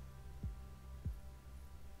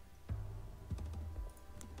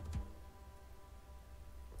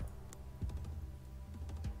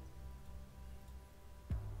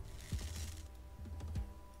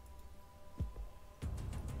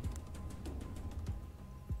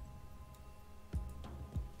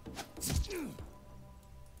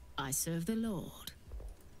 I serve the Lord.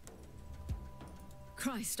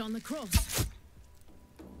 Christ on the cross.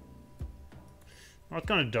 Not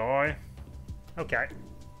gonna die. Okay.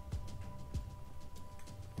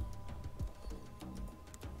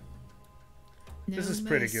 This No is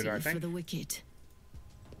pretty good, mercy I think. For the wicked.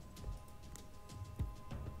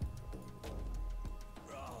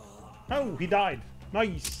 Oh, he died.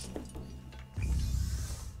 Nice.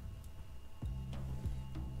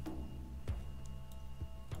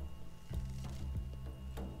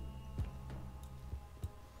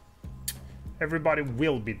 Everybody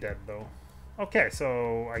will be dead though. Okay,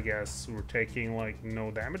 so I guess we're taking like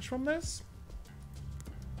no damage from this.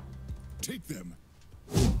 Take them.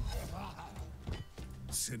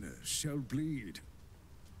 Sinners shall bleed.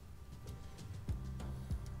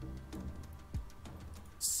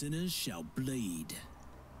 Sinners shall bleed.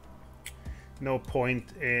 No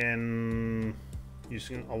point in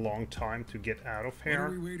using a long time to get out of What are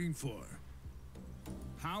we here. waiting for?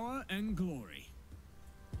 Power and glory.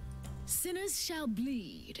 Sinners shall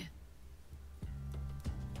bleed.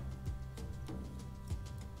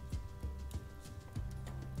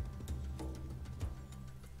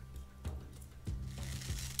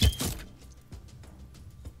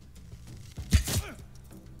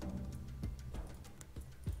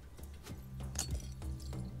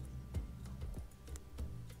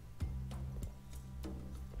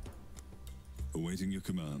 Awaiting your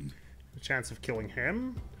command. A chance of killing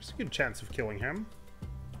him. There's a good chance of killing him.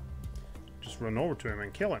 Just run over to him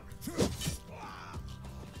and kill him.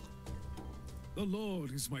 The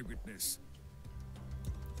Lord is my witness.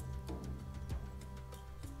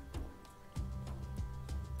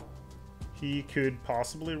 He could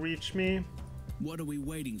possibly reach me. What are we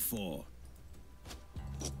waiting for?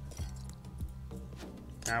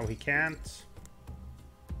 Now he can't.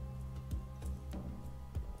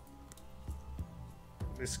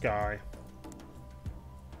 This guy.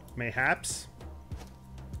 Mayhaps.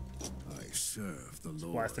 I serve the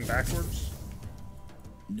Lord. Blast him backwards.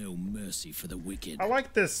 No mercy for the wicked. I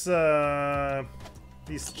like this,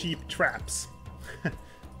 these cheap traps.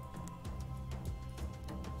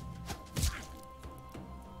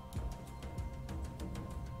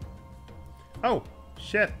 Oh,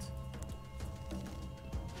 shit.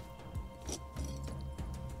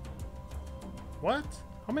 What?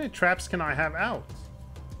 How many traps can I have out?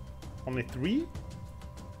 Only 3?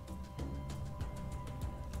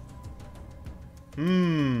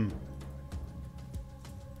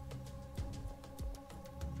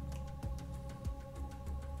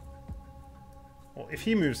 Well, if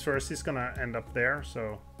he moves first, he's gonna end up there,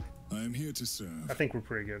 so I am here to serve. I think we're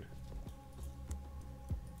pretty good.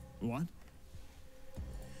 What?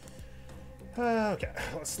 Okay,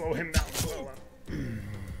 let's slow him down as well.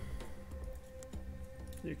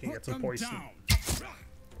 You can get some Them poison. down.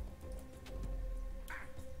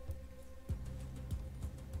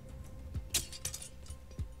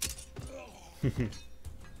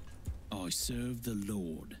 I serve the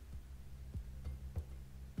Lord.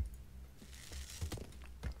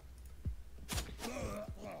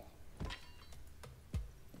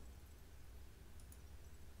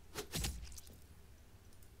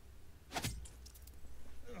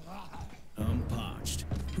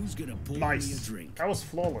 Who's gonna pour me a Nice. drink? That was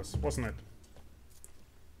flawless, wasn't it?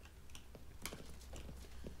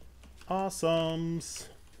 Awesomes.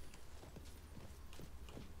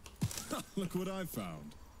 Look what I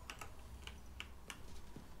found.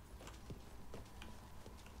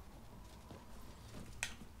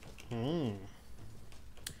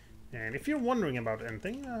 And if you're wondering about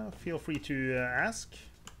anything, feel free to ask.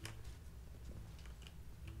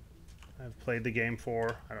 I've played the game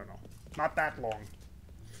for, I don't know, not that long.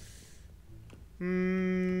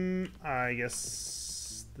 I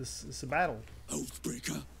guess this is a battle.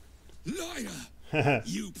 Oathbreaker! Liar!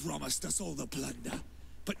 You promised us all the plunder,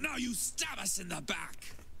 but now you stab us in the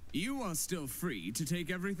back! You are still free to take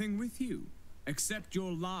everything with you, except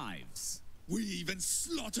your lives. We even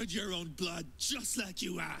slaughtered your own blood, just like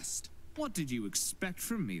you asked! What did you expect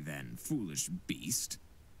from me then, foolish beast?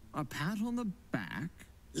 A pat on the back?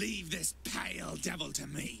 Leave this pale devil to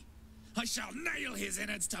me. I shall nail his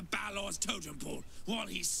innards to Balor's totem pole while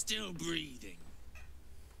he's still breathing.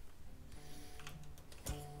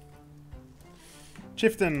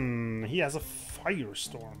 Chieftain, he has a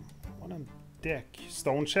firestorm. What on deck?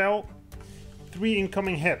 Stone shell. 3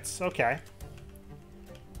 incoming hits. Okay.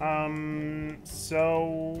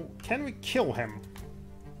 So can we kill him?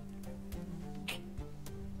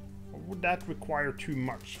 Or would that require too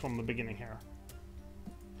much from the beginning here?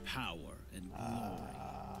 Power and glory.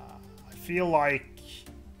 I feel like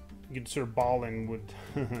good Sir Balin would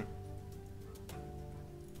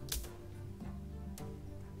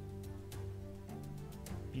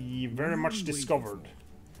be very much discovered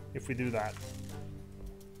if we do that.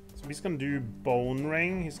 So he's gonna do Bone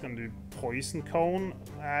Ring, he's gonna do Poison Cone.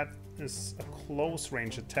 That is a close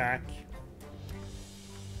range attack.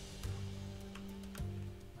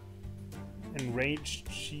 Enraged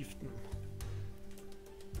Chieftain.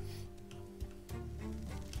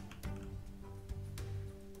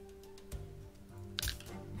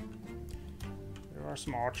 There are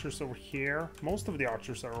some archers over here. Most of the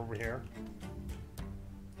archers are over here.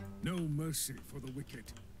 No mercy for the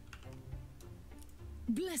wicked.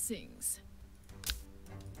 Blessings.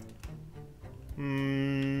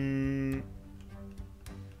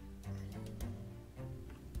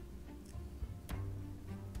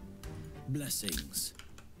 Blessings.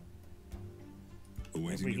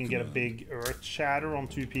 We can get a big earth shatter on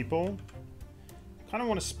 2 people. Kind of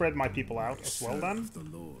want to spread my people out as well then.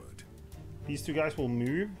 The Lord. These 2 guys will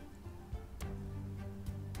move.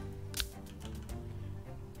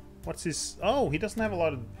 What's his... Oh, he doesn't have a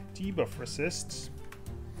lot of debuff resists.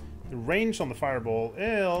 The range on the fireball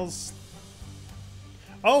is...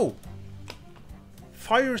 Oh!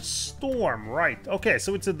 Firestorm, right. Okay,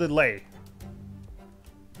 so it's a delay.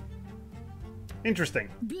 Interesting.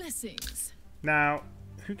 Blessings. Now,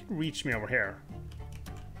 who can reach me over here?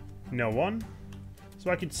 No one. So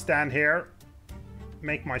I could stand here,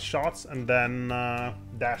 make my shots, and then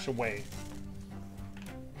dash away.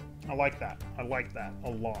 I like that. I like that a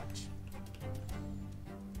lot.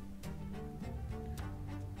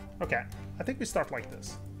 Okay, I think we start like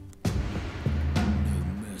this. No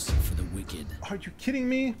mercy for the wicked. Are you kidding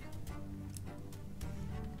me?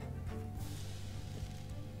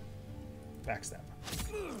 Backstab.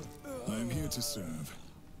 I am here to serve.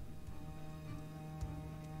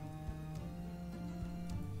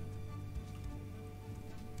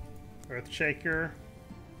 Earthshaker.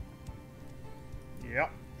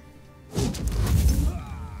 Yep.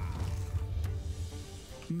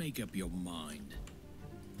 Make up your mind.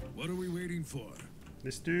 What are we waiting for?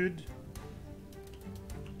 This dude.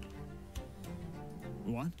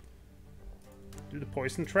 What? Do the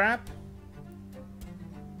poison trap.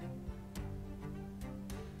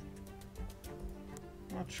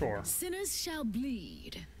 Not sure. Sinners shall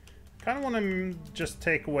bleed. Kind of want to just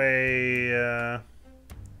take away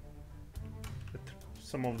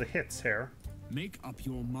some of the hits here. Make up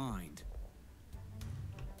your mind.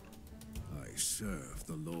 I serve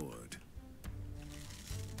the Lord.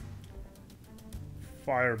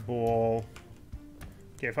 Fireball.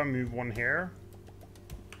 Okay, if I move 1 here,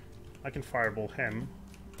 I can fireball him.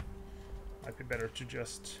 Might be better to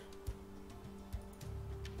just...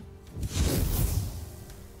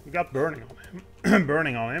 We got burning on him.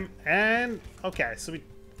 Burning on him. And, okay, so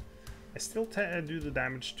I still do the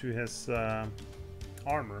damage to his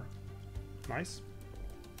armor. Nice.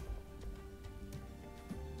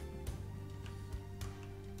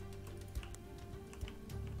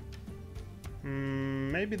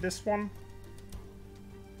 Maybe this one.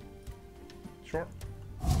 Sure.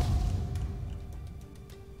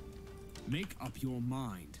 Make up your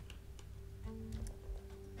mind.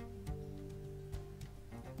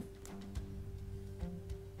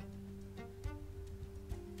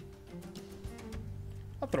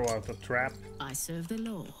 I'll throw out the trap. I serve the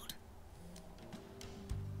Lord.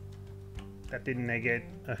 That didn't negate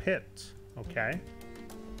a hit. Okay.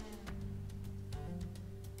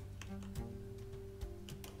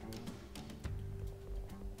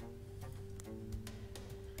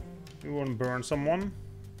 We want to burn someone.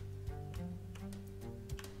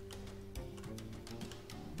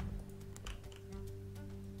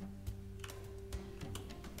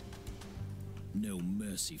 No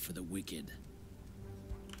mercy for the wicked.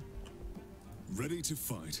 Ready to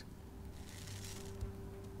fight.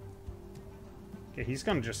 Okay, he's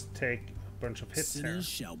gonna just take a bunch of hits here. Sinners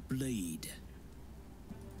shall bleed.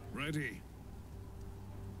 Ready.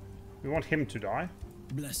 We want him to die.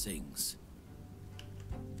 Blessings.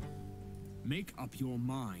 Make up your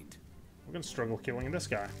mind. We're gonna struggle killing this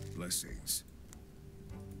guy. Blessings.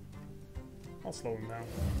 I'll slow him down.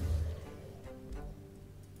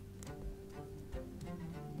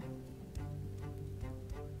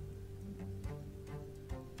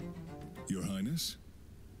 Your Highness?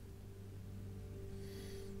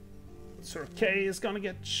 Sir Kay is gonna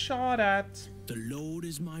get shot at. The Lord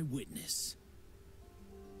is my witness.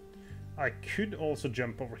 I could also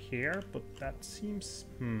jump over here, but that seems...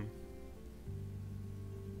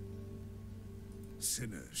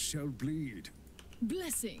 Sinners shall bleed.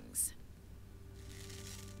 Blessings.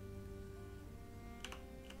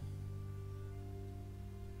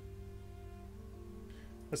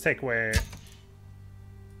 Let's take away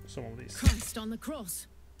some of these. Christ on the cross.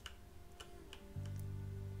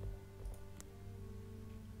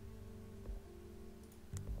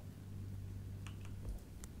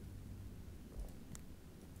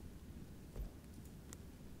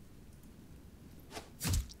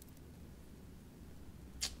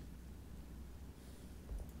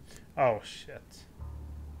 Oh shit.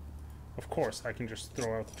 Of course I can just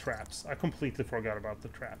throw out the traps. I completely forgot about the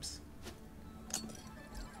traps.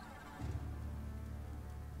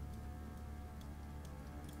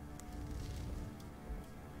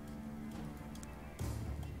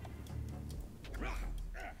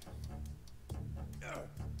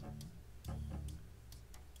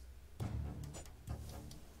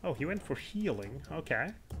 Oh, he went for healing. Okay.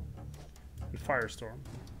 And Firestorm.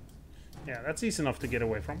 Yeah, that's easy enough to get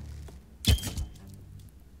away from.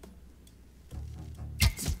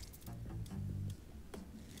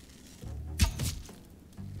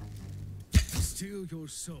 Steal your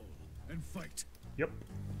soul and fight. Yep.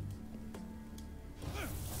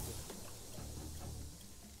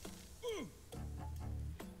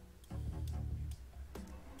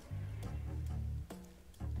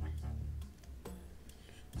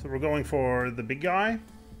 So we're going for the big guy.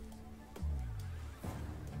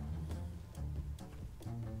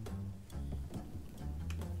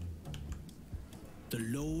 The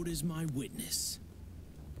Lord is my witness.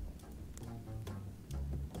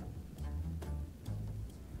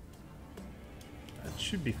 That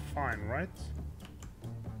should be fine, right?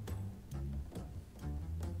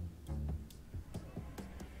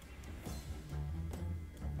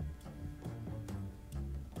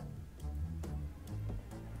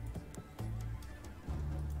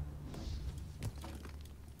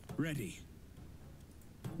 Ready.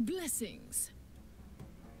 Blessings.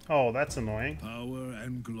 Oh, that's annoying. Power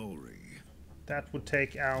and glory. That would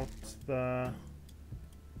take out the...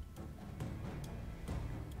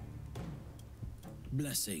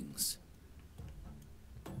 Blessings.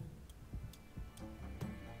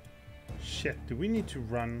 Shit, do we need to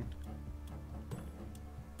run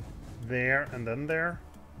there and then there?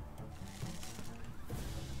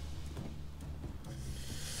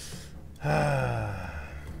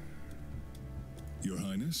 Your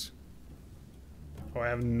Highness? Oh, I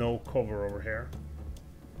have no cover over here.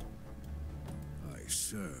 I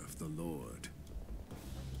serve the Lord.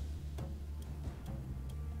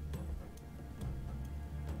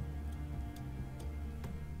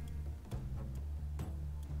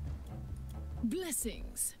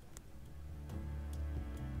 Blessings.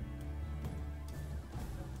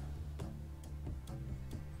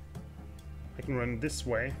 I can run this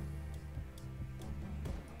way.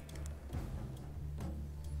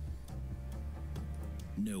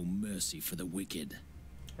 No mercy for the wicked.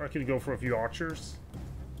 Or I could go for a few archers.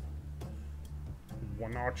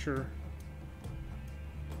 One archer.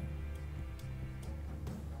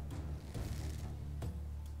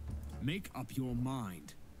 Make up your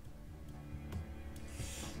mind.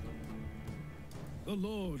 The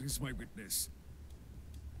Lord is my witness.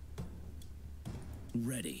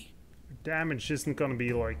 Ready. Damage isn't gonna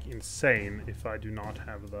be like insane if I do not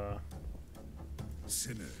have the...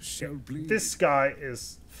 Sinners shall bleed. This guy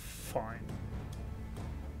is fine.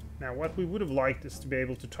 Now what we would have liked is to be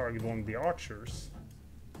able to target one of the archers.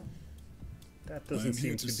 That doesn't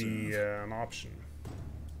seem to be an option.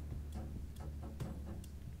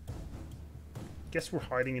 Guess we're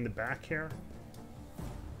hiding in the back here.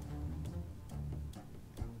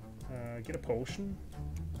 Get a potion.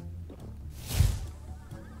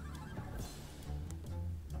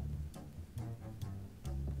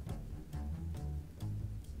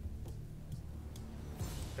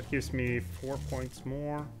 That gives me 4 points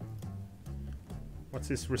more. What's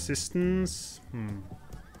his resistance?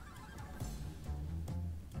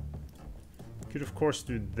 Could of course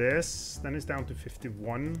do this. Then it's down to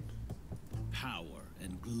 51. Power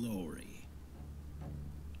and glory.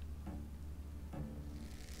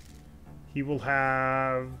 He will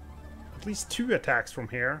have at least 2 attacks from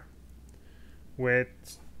here with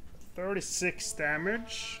 36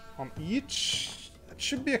 damage on each. That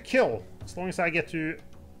should be a kill, as long as I get to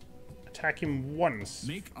attack him once.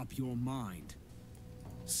 Make up your mind.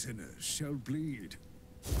 Sinners shall bleed.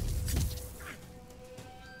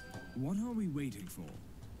 What are we waiting for?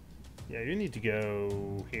 Yeah, you need to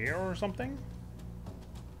go here or something.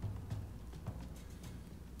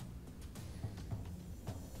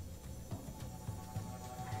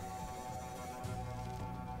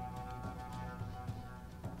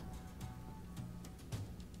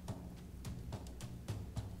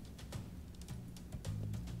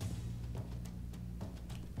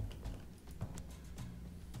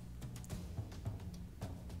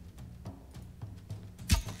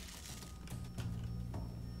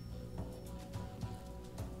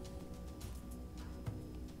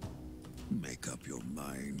 Make up your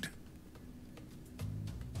mind.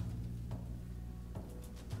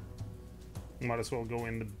 Might as well go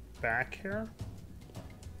in the back here.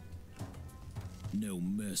 No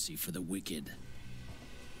mercy for the wicked.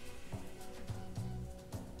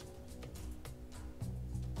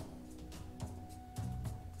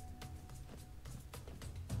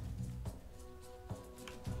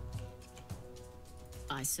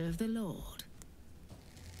 I serve the Lord.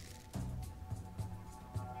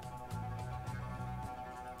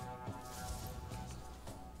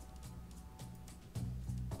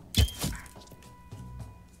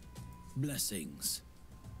 Blessings.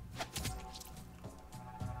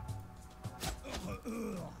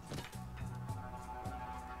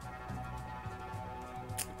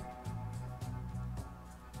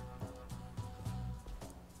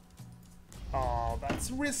 Oh,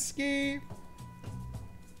 that's risky.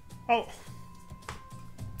 Oh.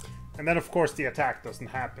 And then, of course, the attack doesn't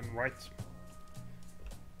happen, right?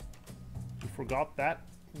 You forgot that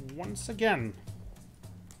once again.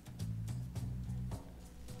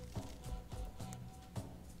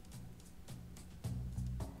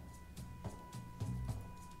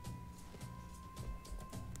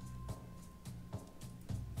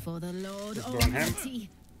 For the Lord Let's burn him. Almighty.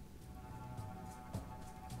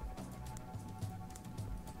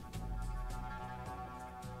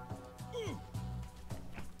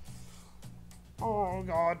 Oh,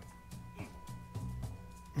 God.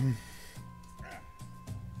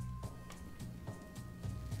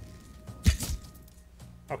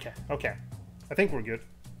 Okay, okay. I think we're good.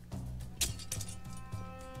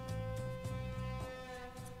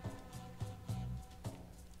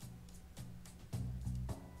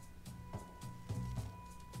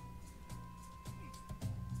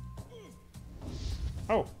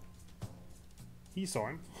 Oh. He saw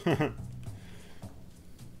him.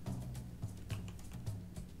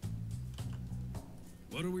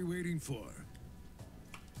 What are we waiting for?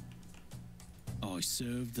 I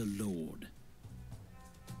serve the Lord.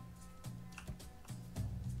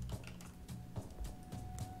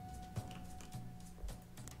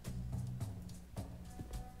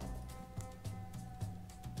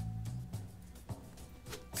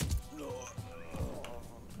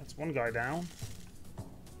 That's one guy down.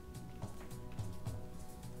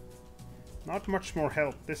 Not much more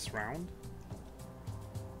help this round.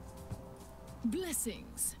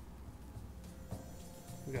 Blessings.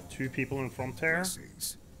 We got 2 people in front here.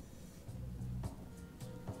 Blessings.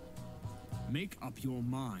 Make up your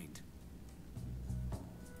mind.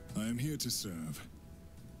 I am here to serve.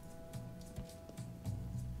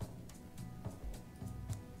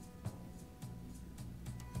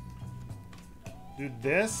 Do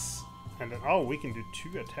this, and then oh, we can do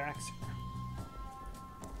 2 attacks here.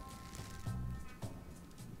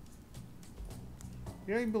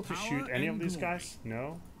 You're able to shoot any of these guys?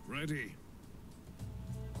 No. Ready.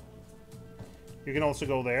 You can also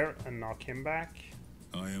go there and knock him back.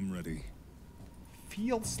 I am ready.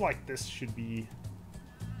 Feels like this should be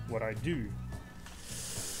what I do.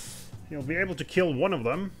 You'll be able to kill one of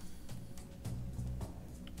them.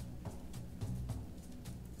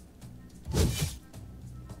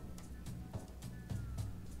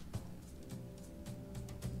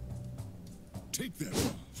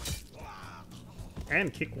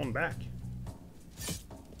 and kick one back.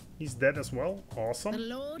 He's dead as well. Awesome. The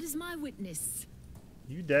Lord is my witness.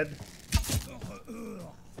 You dead.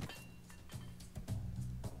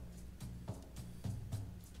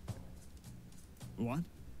 What?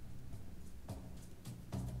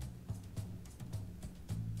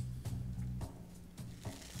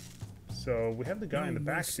 So we have the guy No in the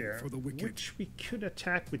back mercy there, for the wicked. which we could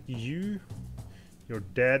attack with you. You're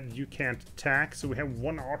dead. You can't attack. So we have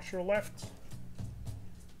one archer left.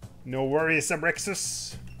 No worries,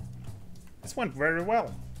 Abrexus. This went very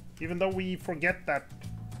well. Even though we forget that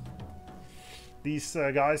these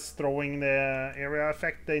guys throwing the area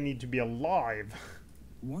effect, they need to be alive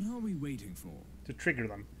What are we waiting for? to trigger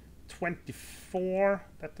them. 24.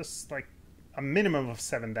 That does like a minimum of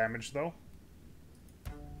 7 damage though.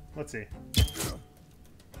 Let's see.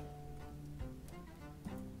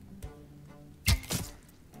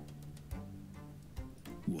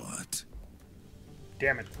 What?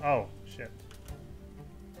 Damn it. Oh, shit.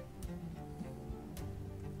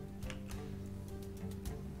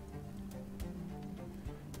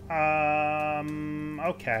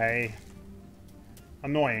 Okay.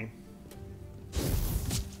 Annoying.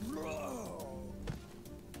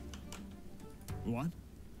 What?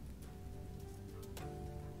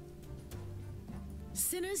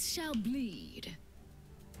 Sinners shall bleed.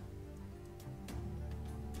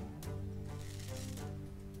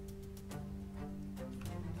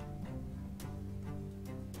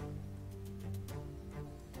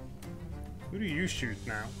 Who do you shoot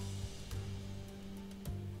now?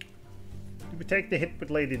 Do we take the hit with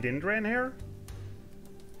Lady Dindra here?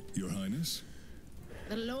 Your Highness?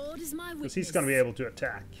 The Lord is my witness. Because he's going to be able to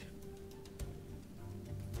attack.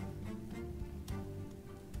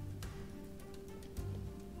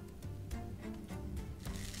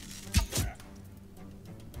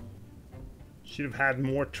 Should have had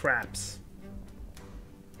more traps.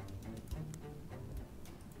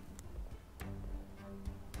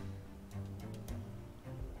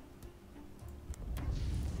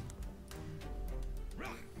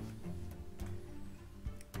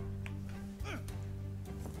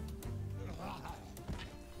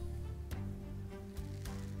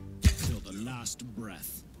 Till the last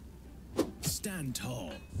breath. Stand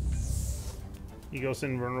tall. He goes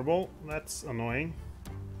invulnerable. That's annoying.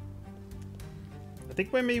 I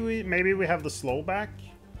think maybe we have the slow back.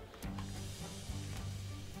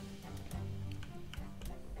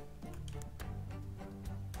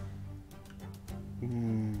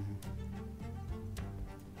 Ooh.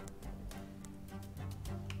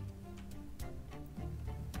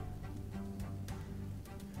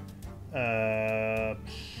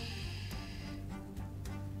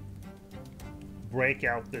 Break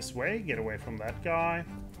out this way, get away from that guy.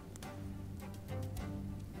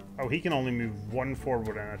 Oh, he can only move one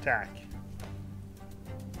forward and attack.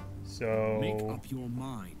 So Make up your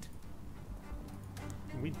mind.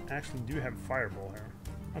 we actually do have fireball here.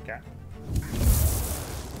 Okay.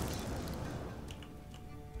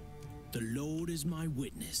 The Lord is my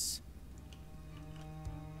witness.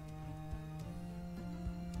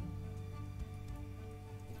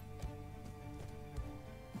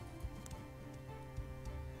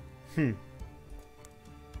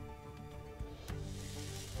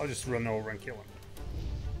 I'll just run over and kill him.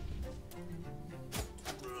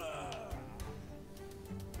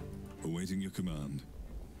 Awaiting your command.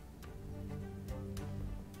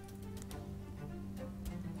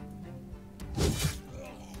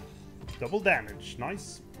 Double damage,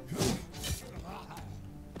 nice.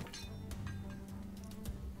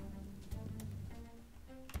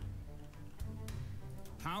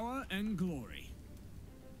 Power and glory.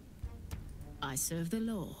 I serve the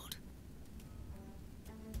Lord.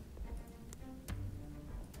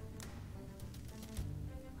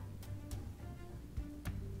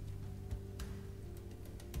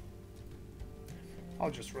 I'll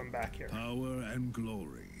just run back here. Power and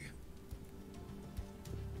glory.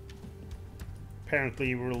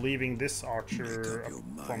 Apparently we're leaving this archer Make up up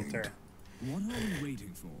your front mind. there. What are we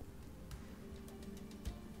waiting for?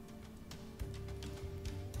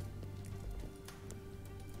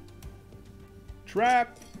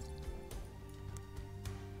 Trap!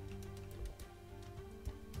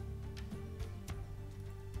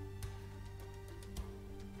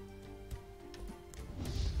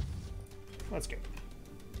 Let's go.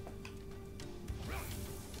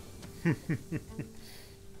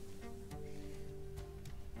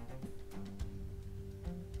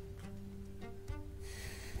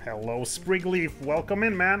 Hello, Sprigleaf. Welcome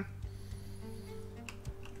in, man.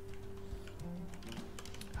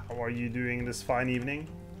 How are you doing this fine evening?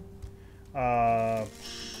 Yeah.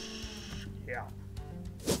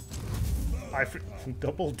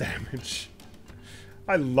 Double damage.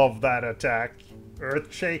 I love that attack.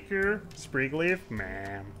 Earthshaker, Spriggleaf,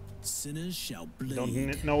 man. Sinners shall bleed.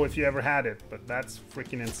 Don't know if you ever had it, but that's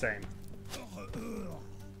freaking insane.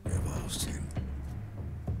 Revolves him.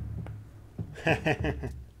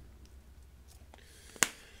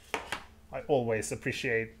 I always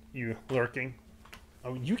appreciate you lurking.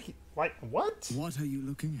 Oh, you like what? What are you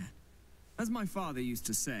looking at? As my father used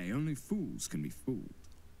to say, only fools can be fooled.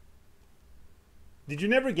 Did you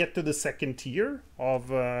never get to the second tier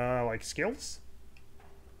of like skills?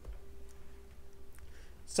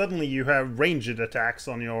 Suddenly you have ranged attacks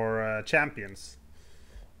on your champions.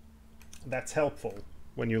 That's helpful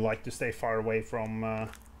when you like to stay far away from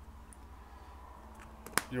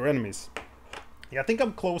your enemies. Yeah, I think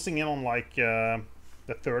I'm closing in on like the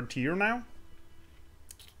third tier now.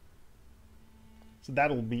 So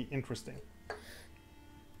that'll be interesting.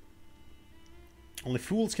 Only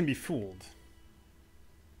fools can be fooled.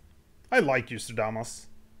 I like you, Sir Damas.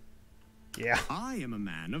 Yeah. I am a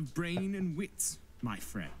man of brain and wits, my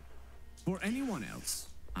friend. For anyone else,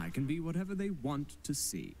 I can be whatever they want to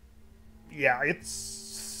see. Yeah, I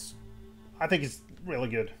think it's really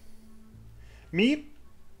good. Me?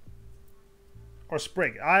 Or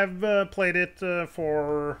Sprig? I've played it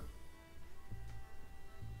for...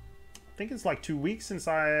 I think it's like 2 weeks since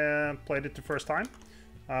I played it the first time.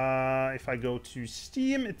 If I go to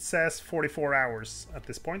Steam, it says 44 hours at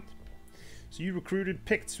this point. So you recruited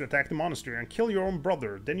Picts to attack the monastery and kill your own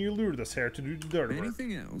brother. Then you lured us here to do the dirty work.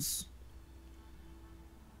 Anything else?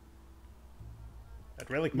 That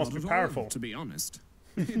relic must be Not at powerful. all, to be honest.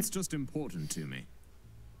 It's just important to me.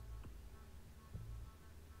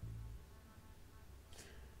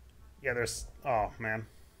 Yeah, there's... Oh, man.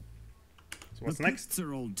 So what's The next? Picts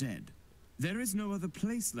are all dead. There is no other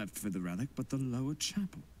place left for the relic but the lower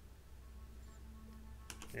chapel.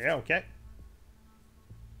 Yeah, okay.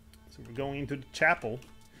 So we're going into the chapel.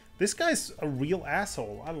 This guy's a real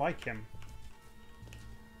asshole. I like him.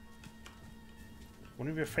 One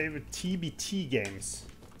of your favorite TBT games.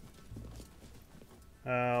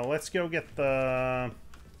 Let's go get the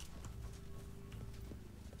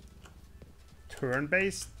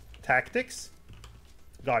turn-based tactics.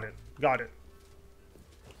 Got it. Got it.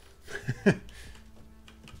 I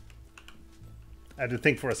had to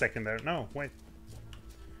think for a second there. No, wait.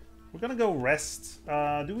 We're gonna go rest.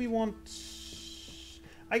 Do we want...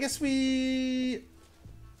 I guess I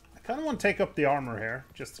kind of want to take up the armor here,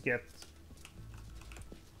 just to get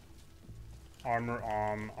armor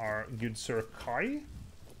on our good Sir Kai.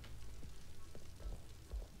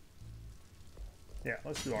 Yeah,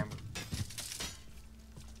 let's do armor.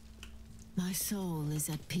 My soul is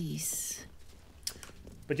at peace.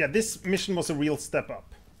 But yeah, this mission was a real step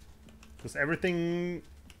up. Because everything,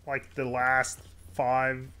 like the last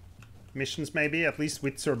 5 missions maybe, at least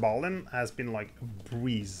with Sir Balin, has been like a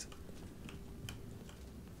breeze.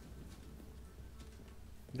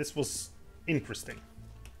 This was interesting.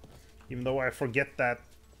 Even though I forget that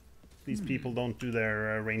these people don't do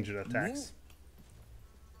their ranged attacks.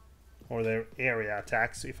 Or their area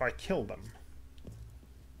attacks if I kill them.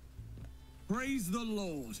 Praise the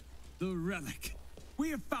Lord! The relic! We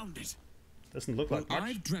have found it! Doesn't look like much.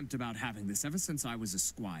 I've dreamt about having this ever since I was a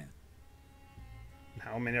squire.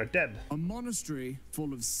 How many are dead? A monastery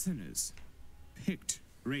full of sinners. Picked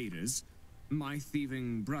raiders. My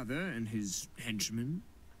thieving brother and his henchmen.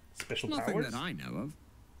 Special Nothing powers? that I know of.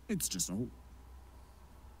 It's just all.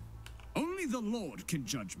 Only the Lord can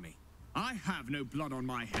judge me. I have no blood on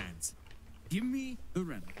my hands. Give me the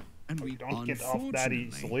relic. And we don't get off that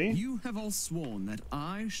easily. You have all sworn that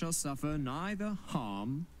I shall suffer neither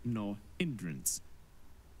harm nor hindrance.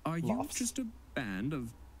 Are you Laughs. just a band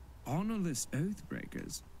of honorless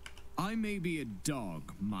oathbreakers? I may be a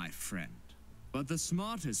dog, my friend, but the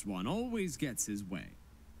smartest one always gets his way.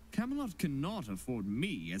 Camelot cannot afford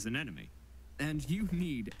me as an enemy, and you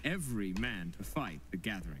need every man to fight the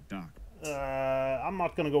Gathering Dark. I'm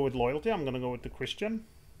not gonna go with loyalty, I'm gonna go with the Christian.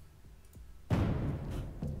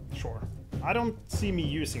 Sure. I don't see me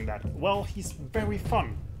using that. Well, he's very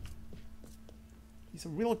fun. He's a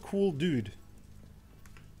real cool dude.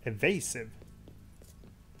 Evasive.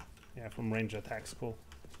 Yeah, from range attacks, cool.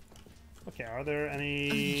 Okay, are there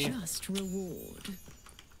any A just reward.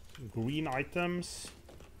 green items?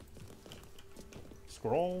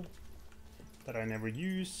 Scroll that I never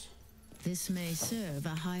use. This may serve a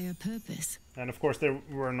higher purpose. And of course there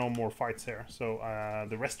were no more fights here, so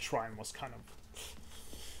the rest shrine was kind of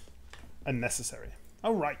unnecessary.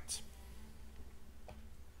 All right.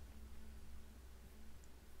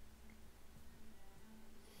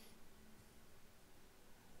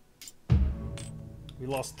 We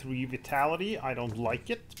lost 3 vitality. I don't like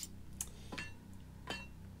it.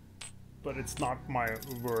 But it's not my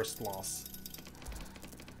worst loss.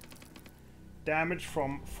 Damage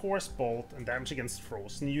from Force Bolt and damage against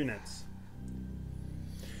frozen units.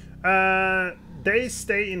 They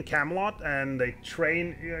stay in Camelot and they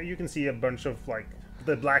train. You can see a bunch of like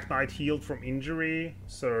the Black Knight healed from injury.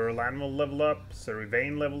 Sir Lanwell leveled up. Sir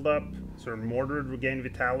Yvain leveled up. Sir Mordred regained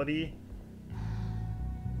vitality.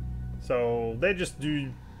 So they just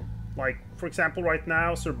do, like, for example, right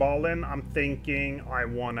now, Sir Balin, I'm thinking I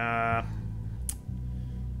wanna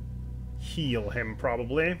heal him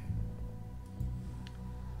probably.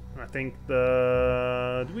 I think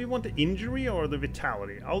the... Do we want the injury or the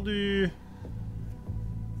vitality? I'll do...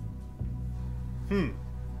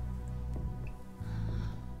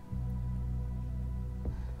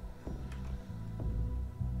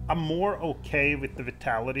 I'm more okay with the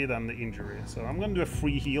vitality than the injury, so I'm gonna do a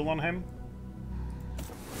free heal on him.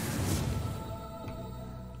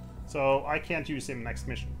 So I can't use him next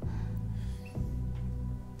mission.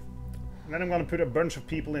 And then I'm gonna put a bunch of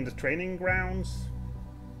people in the training grounds.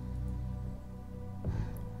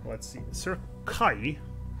 Let's see, Sir Kai.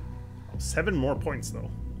 7 more points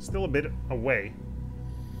though. Still a bit away.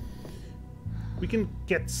 We can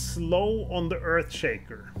get slow on the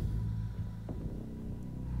Earthshaker.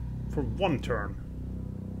 For 1 turn.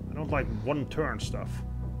 I don't like 1 turn stuff.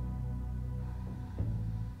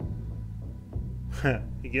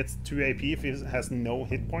 He gets 2 AP if he has no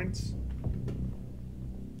hit points.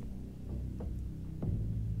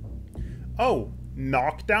 Oh,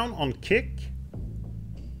 knockdown on kick?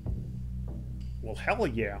 Well, hell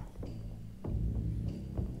yeah.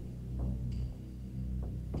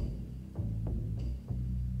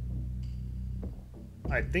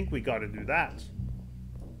 I think we gotta do that.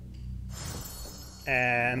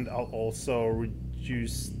 And I'll also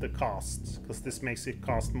reduce the cost, because this makes it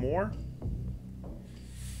cost more.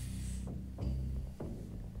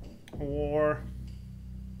 Or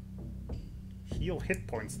heal hit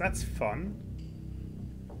points, that's fun.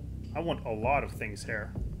 I want a lot of things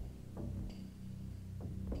here.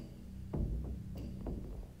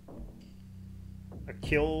 A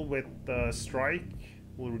kill with the strike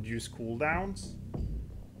will reduce cooldowns.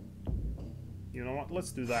 You know what,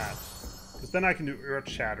 let's do that. Because then I can do Earth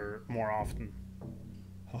Shatter more often.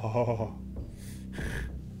 Oh.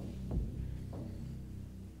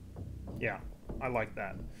 Yeah, I like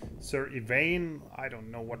that. Sir Yvain, I don't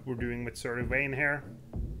know what we're doing with Sir Yvain here.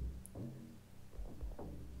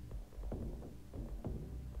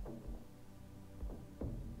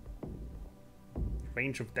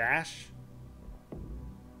 Range of dash?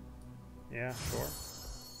 Yeah, sure.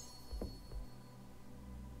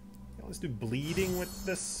 Yeah, let's do bleeding with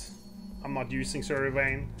this. I'm not using Sir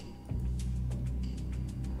Yvain.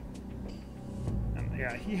 And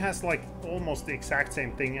yeah, he has like almost the exact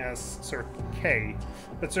same thing as Sir Kay.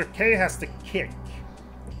 But Sir Kay has the kick,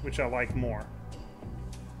 which I like more.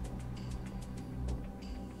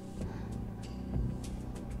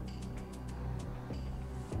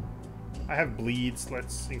 I have bleeds,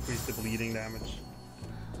 let's increase the bleeding damage.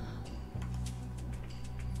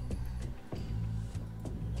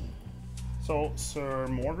 So, Sir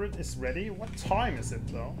Mordred is ready. What time is it,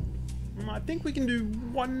 though? I think we can do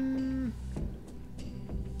 1...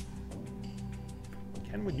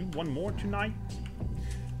 Can we do 1 more tonight?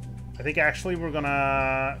 I think actually we're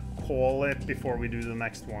gonna call it before we do the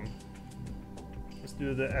next one. Let's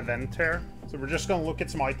do the event here. So we're just gonna look at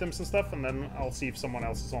some items and stuff, and then I'll see if someone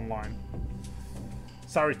else is online.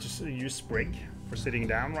 Sorry to use Sprig for sitting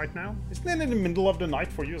down right now. Isn't it in the middle of the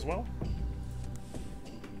night for you as well?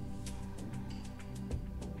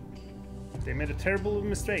 They made a terrible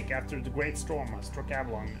mistake after the Great Storm struck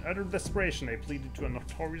Avalon. In utter desperation, they pleaded to a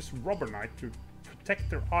notorious robber knight to protect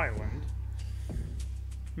their island.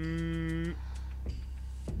 Maybe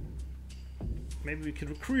we could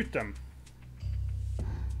recruit them.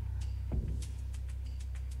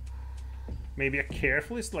 Maybe a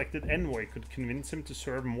carefully selected envoy could convince him to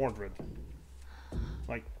serve Mordred.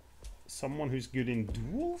 Like, someone who's good in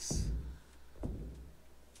duels?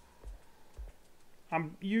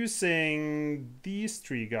 I'm using these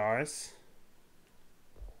 3 guys.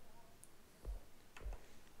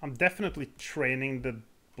 I'm definitely training the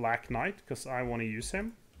Black Knight, because I want to use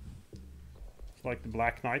him. Like, the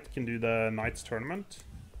Black Knight can do the Knights tournament.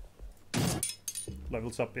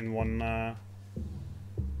 Levels up in 1...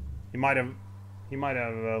 He might have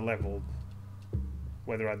leveled,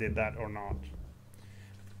 whether I did that or not.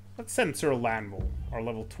 Let's send Sir Lanwell, our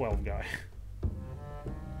level 12 guy.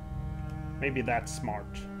 Maybe that's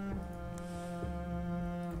smart.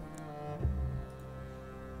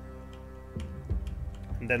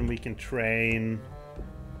 then we can train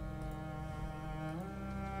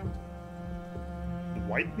the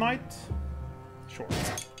White Knight. Sure.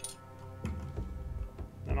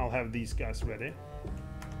 Then I'll have these guys ready.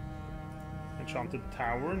 Enchanted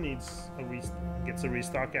Tower needs gets a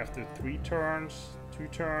restock after 3 turns, 2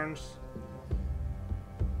 turns.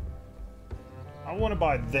 I want to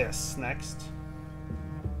buy this next.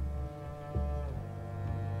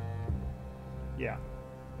 Yeah.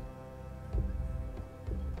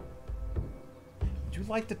 Do you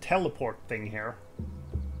like the teleport thing here?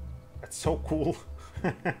 That's so cool.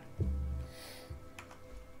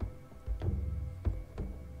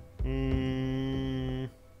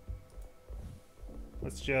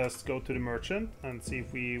 Let's just go to the merchant and see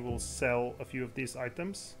if we will sell a few of these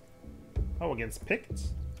items. Oh, against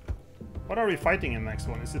Picts? What are we fighting in the next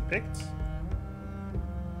one? Is it Picts?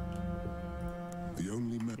 The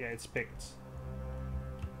only yeah, it's Picts.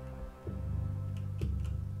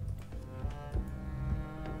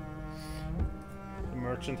 The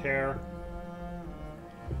merchant here.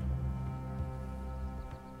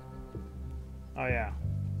 Oh yeah.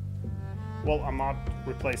 Well, I'm not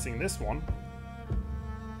replacing this one.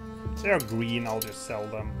 If they're green, I'll just sell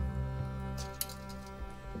them.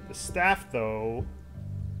 The staff, though.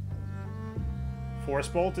 Force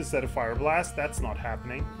Bolt instead of Fire Blast, that's not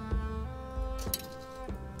happening.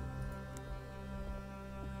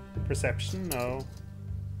 Perception, no.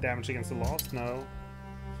 Damage against the lost, no.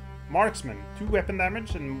 Marksman, 2 weapon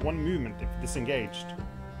damage and 1 movement if disengaged.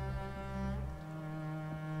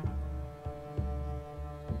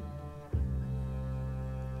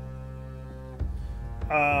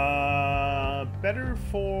 Better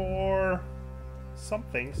for some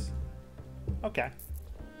things. Okay,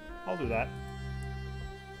 I'll do that.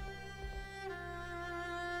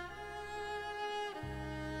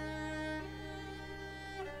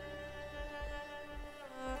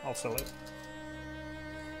 I'll sell it.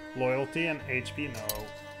 Loyalty and HP, no.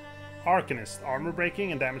 Arcanist, armor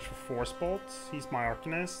breaking and damage for force bolts. He's my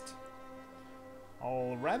Arcanist.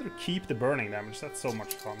 I'll rather keep the burning damage, that's so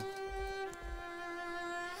much fun.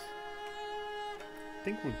 I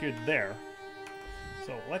think we're good there.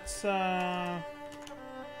 So let's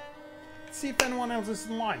see if anyone else is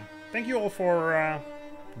in line. Thank you all for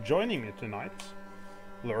joining me tonight.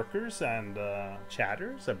 Lurkers and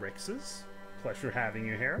chatters, Abrixes. Pleasure having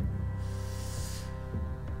you here.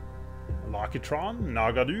 Lakitron,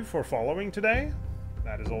 Nagadu for following today.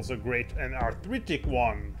 That is also great. And Arthritic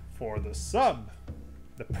one for the sub.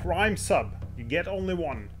 The Prime sub. You get only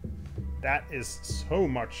one. That is so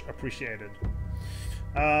much appreciated.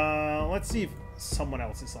 Let's see if someone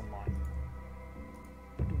else is online.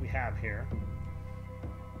 What do we have here?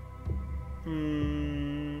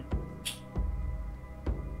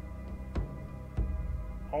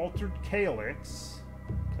 Altered Calyx,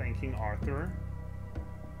 playing King Arthur.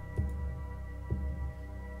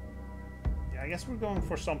 Yeah, I guess we're going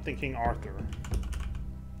for something King Arthur.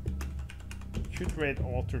 Could raid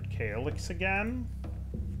Altered Calyx again.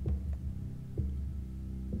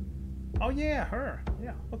 Oh yeah, her.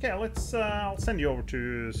 Yeah. Okay, let's. I'll send you over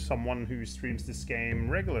to someone who streams this game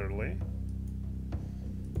regularly.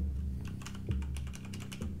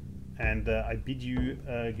 And I bid you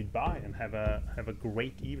goodbye and have a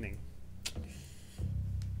great evening.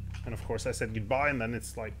 And of course, I said goodbye, and then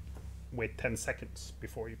it's like wait 10 seconds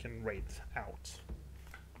before you can raid out.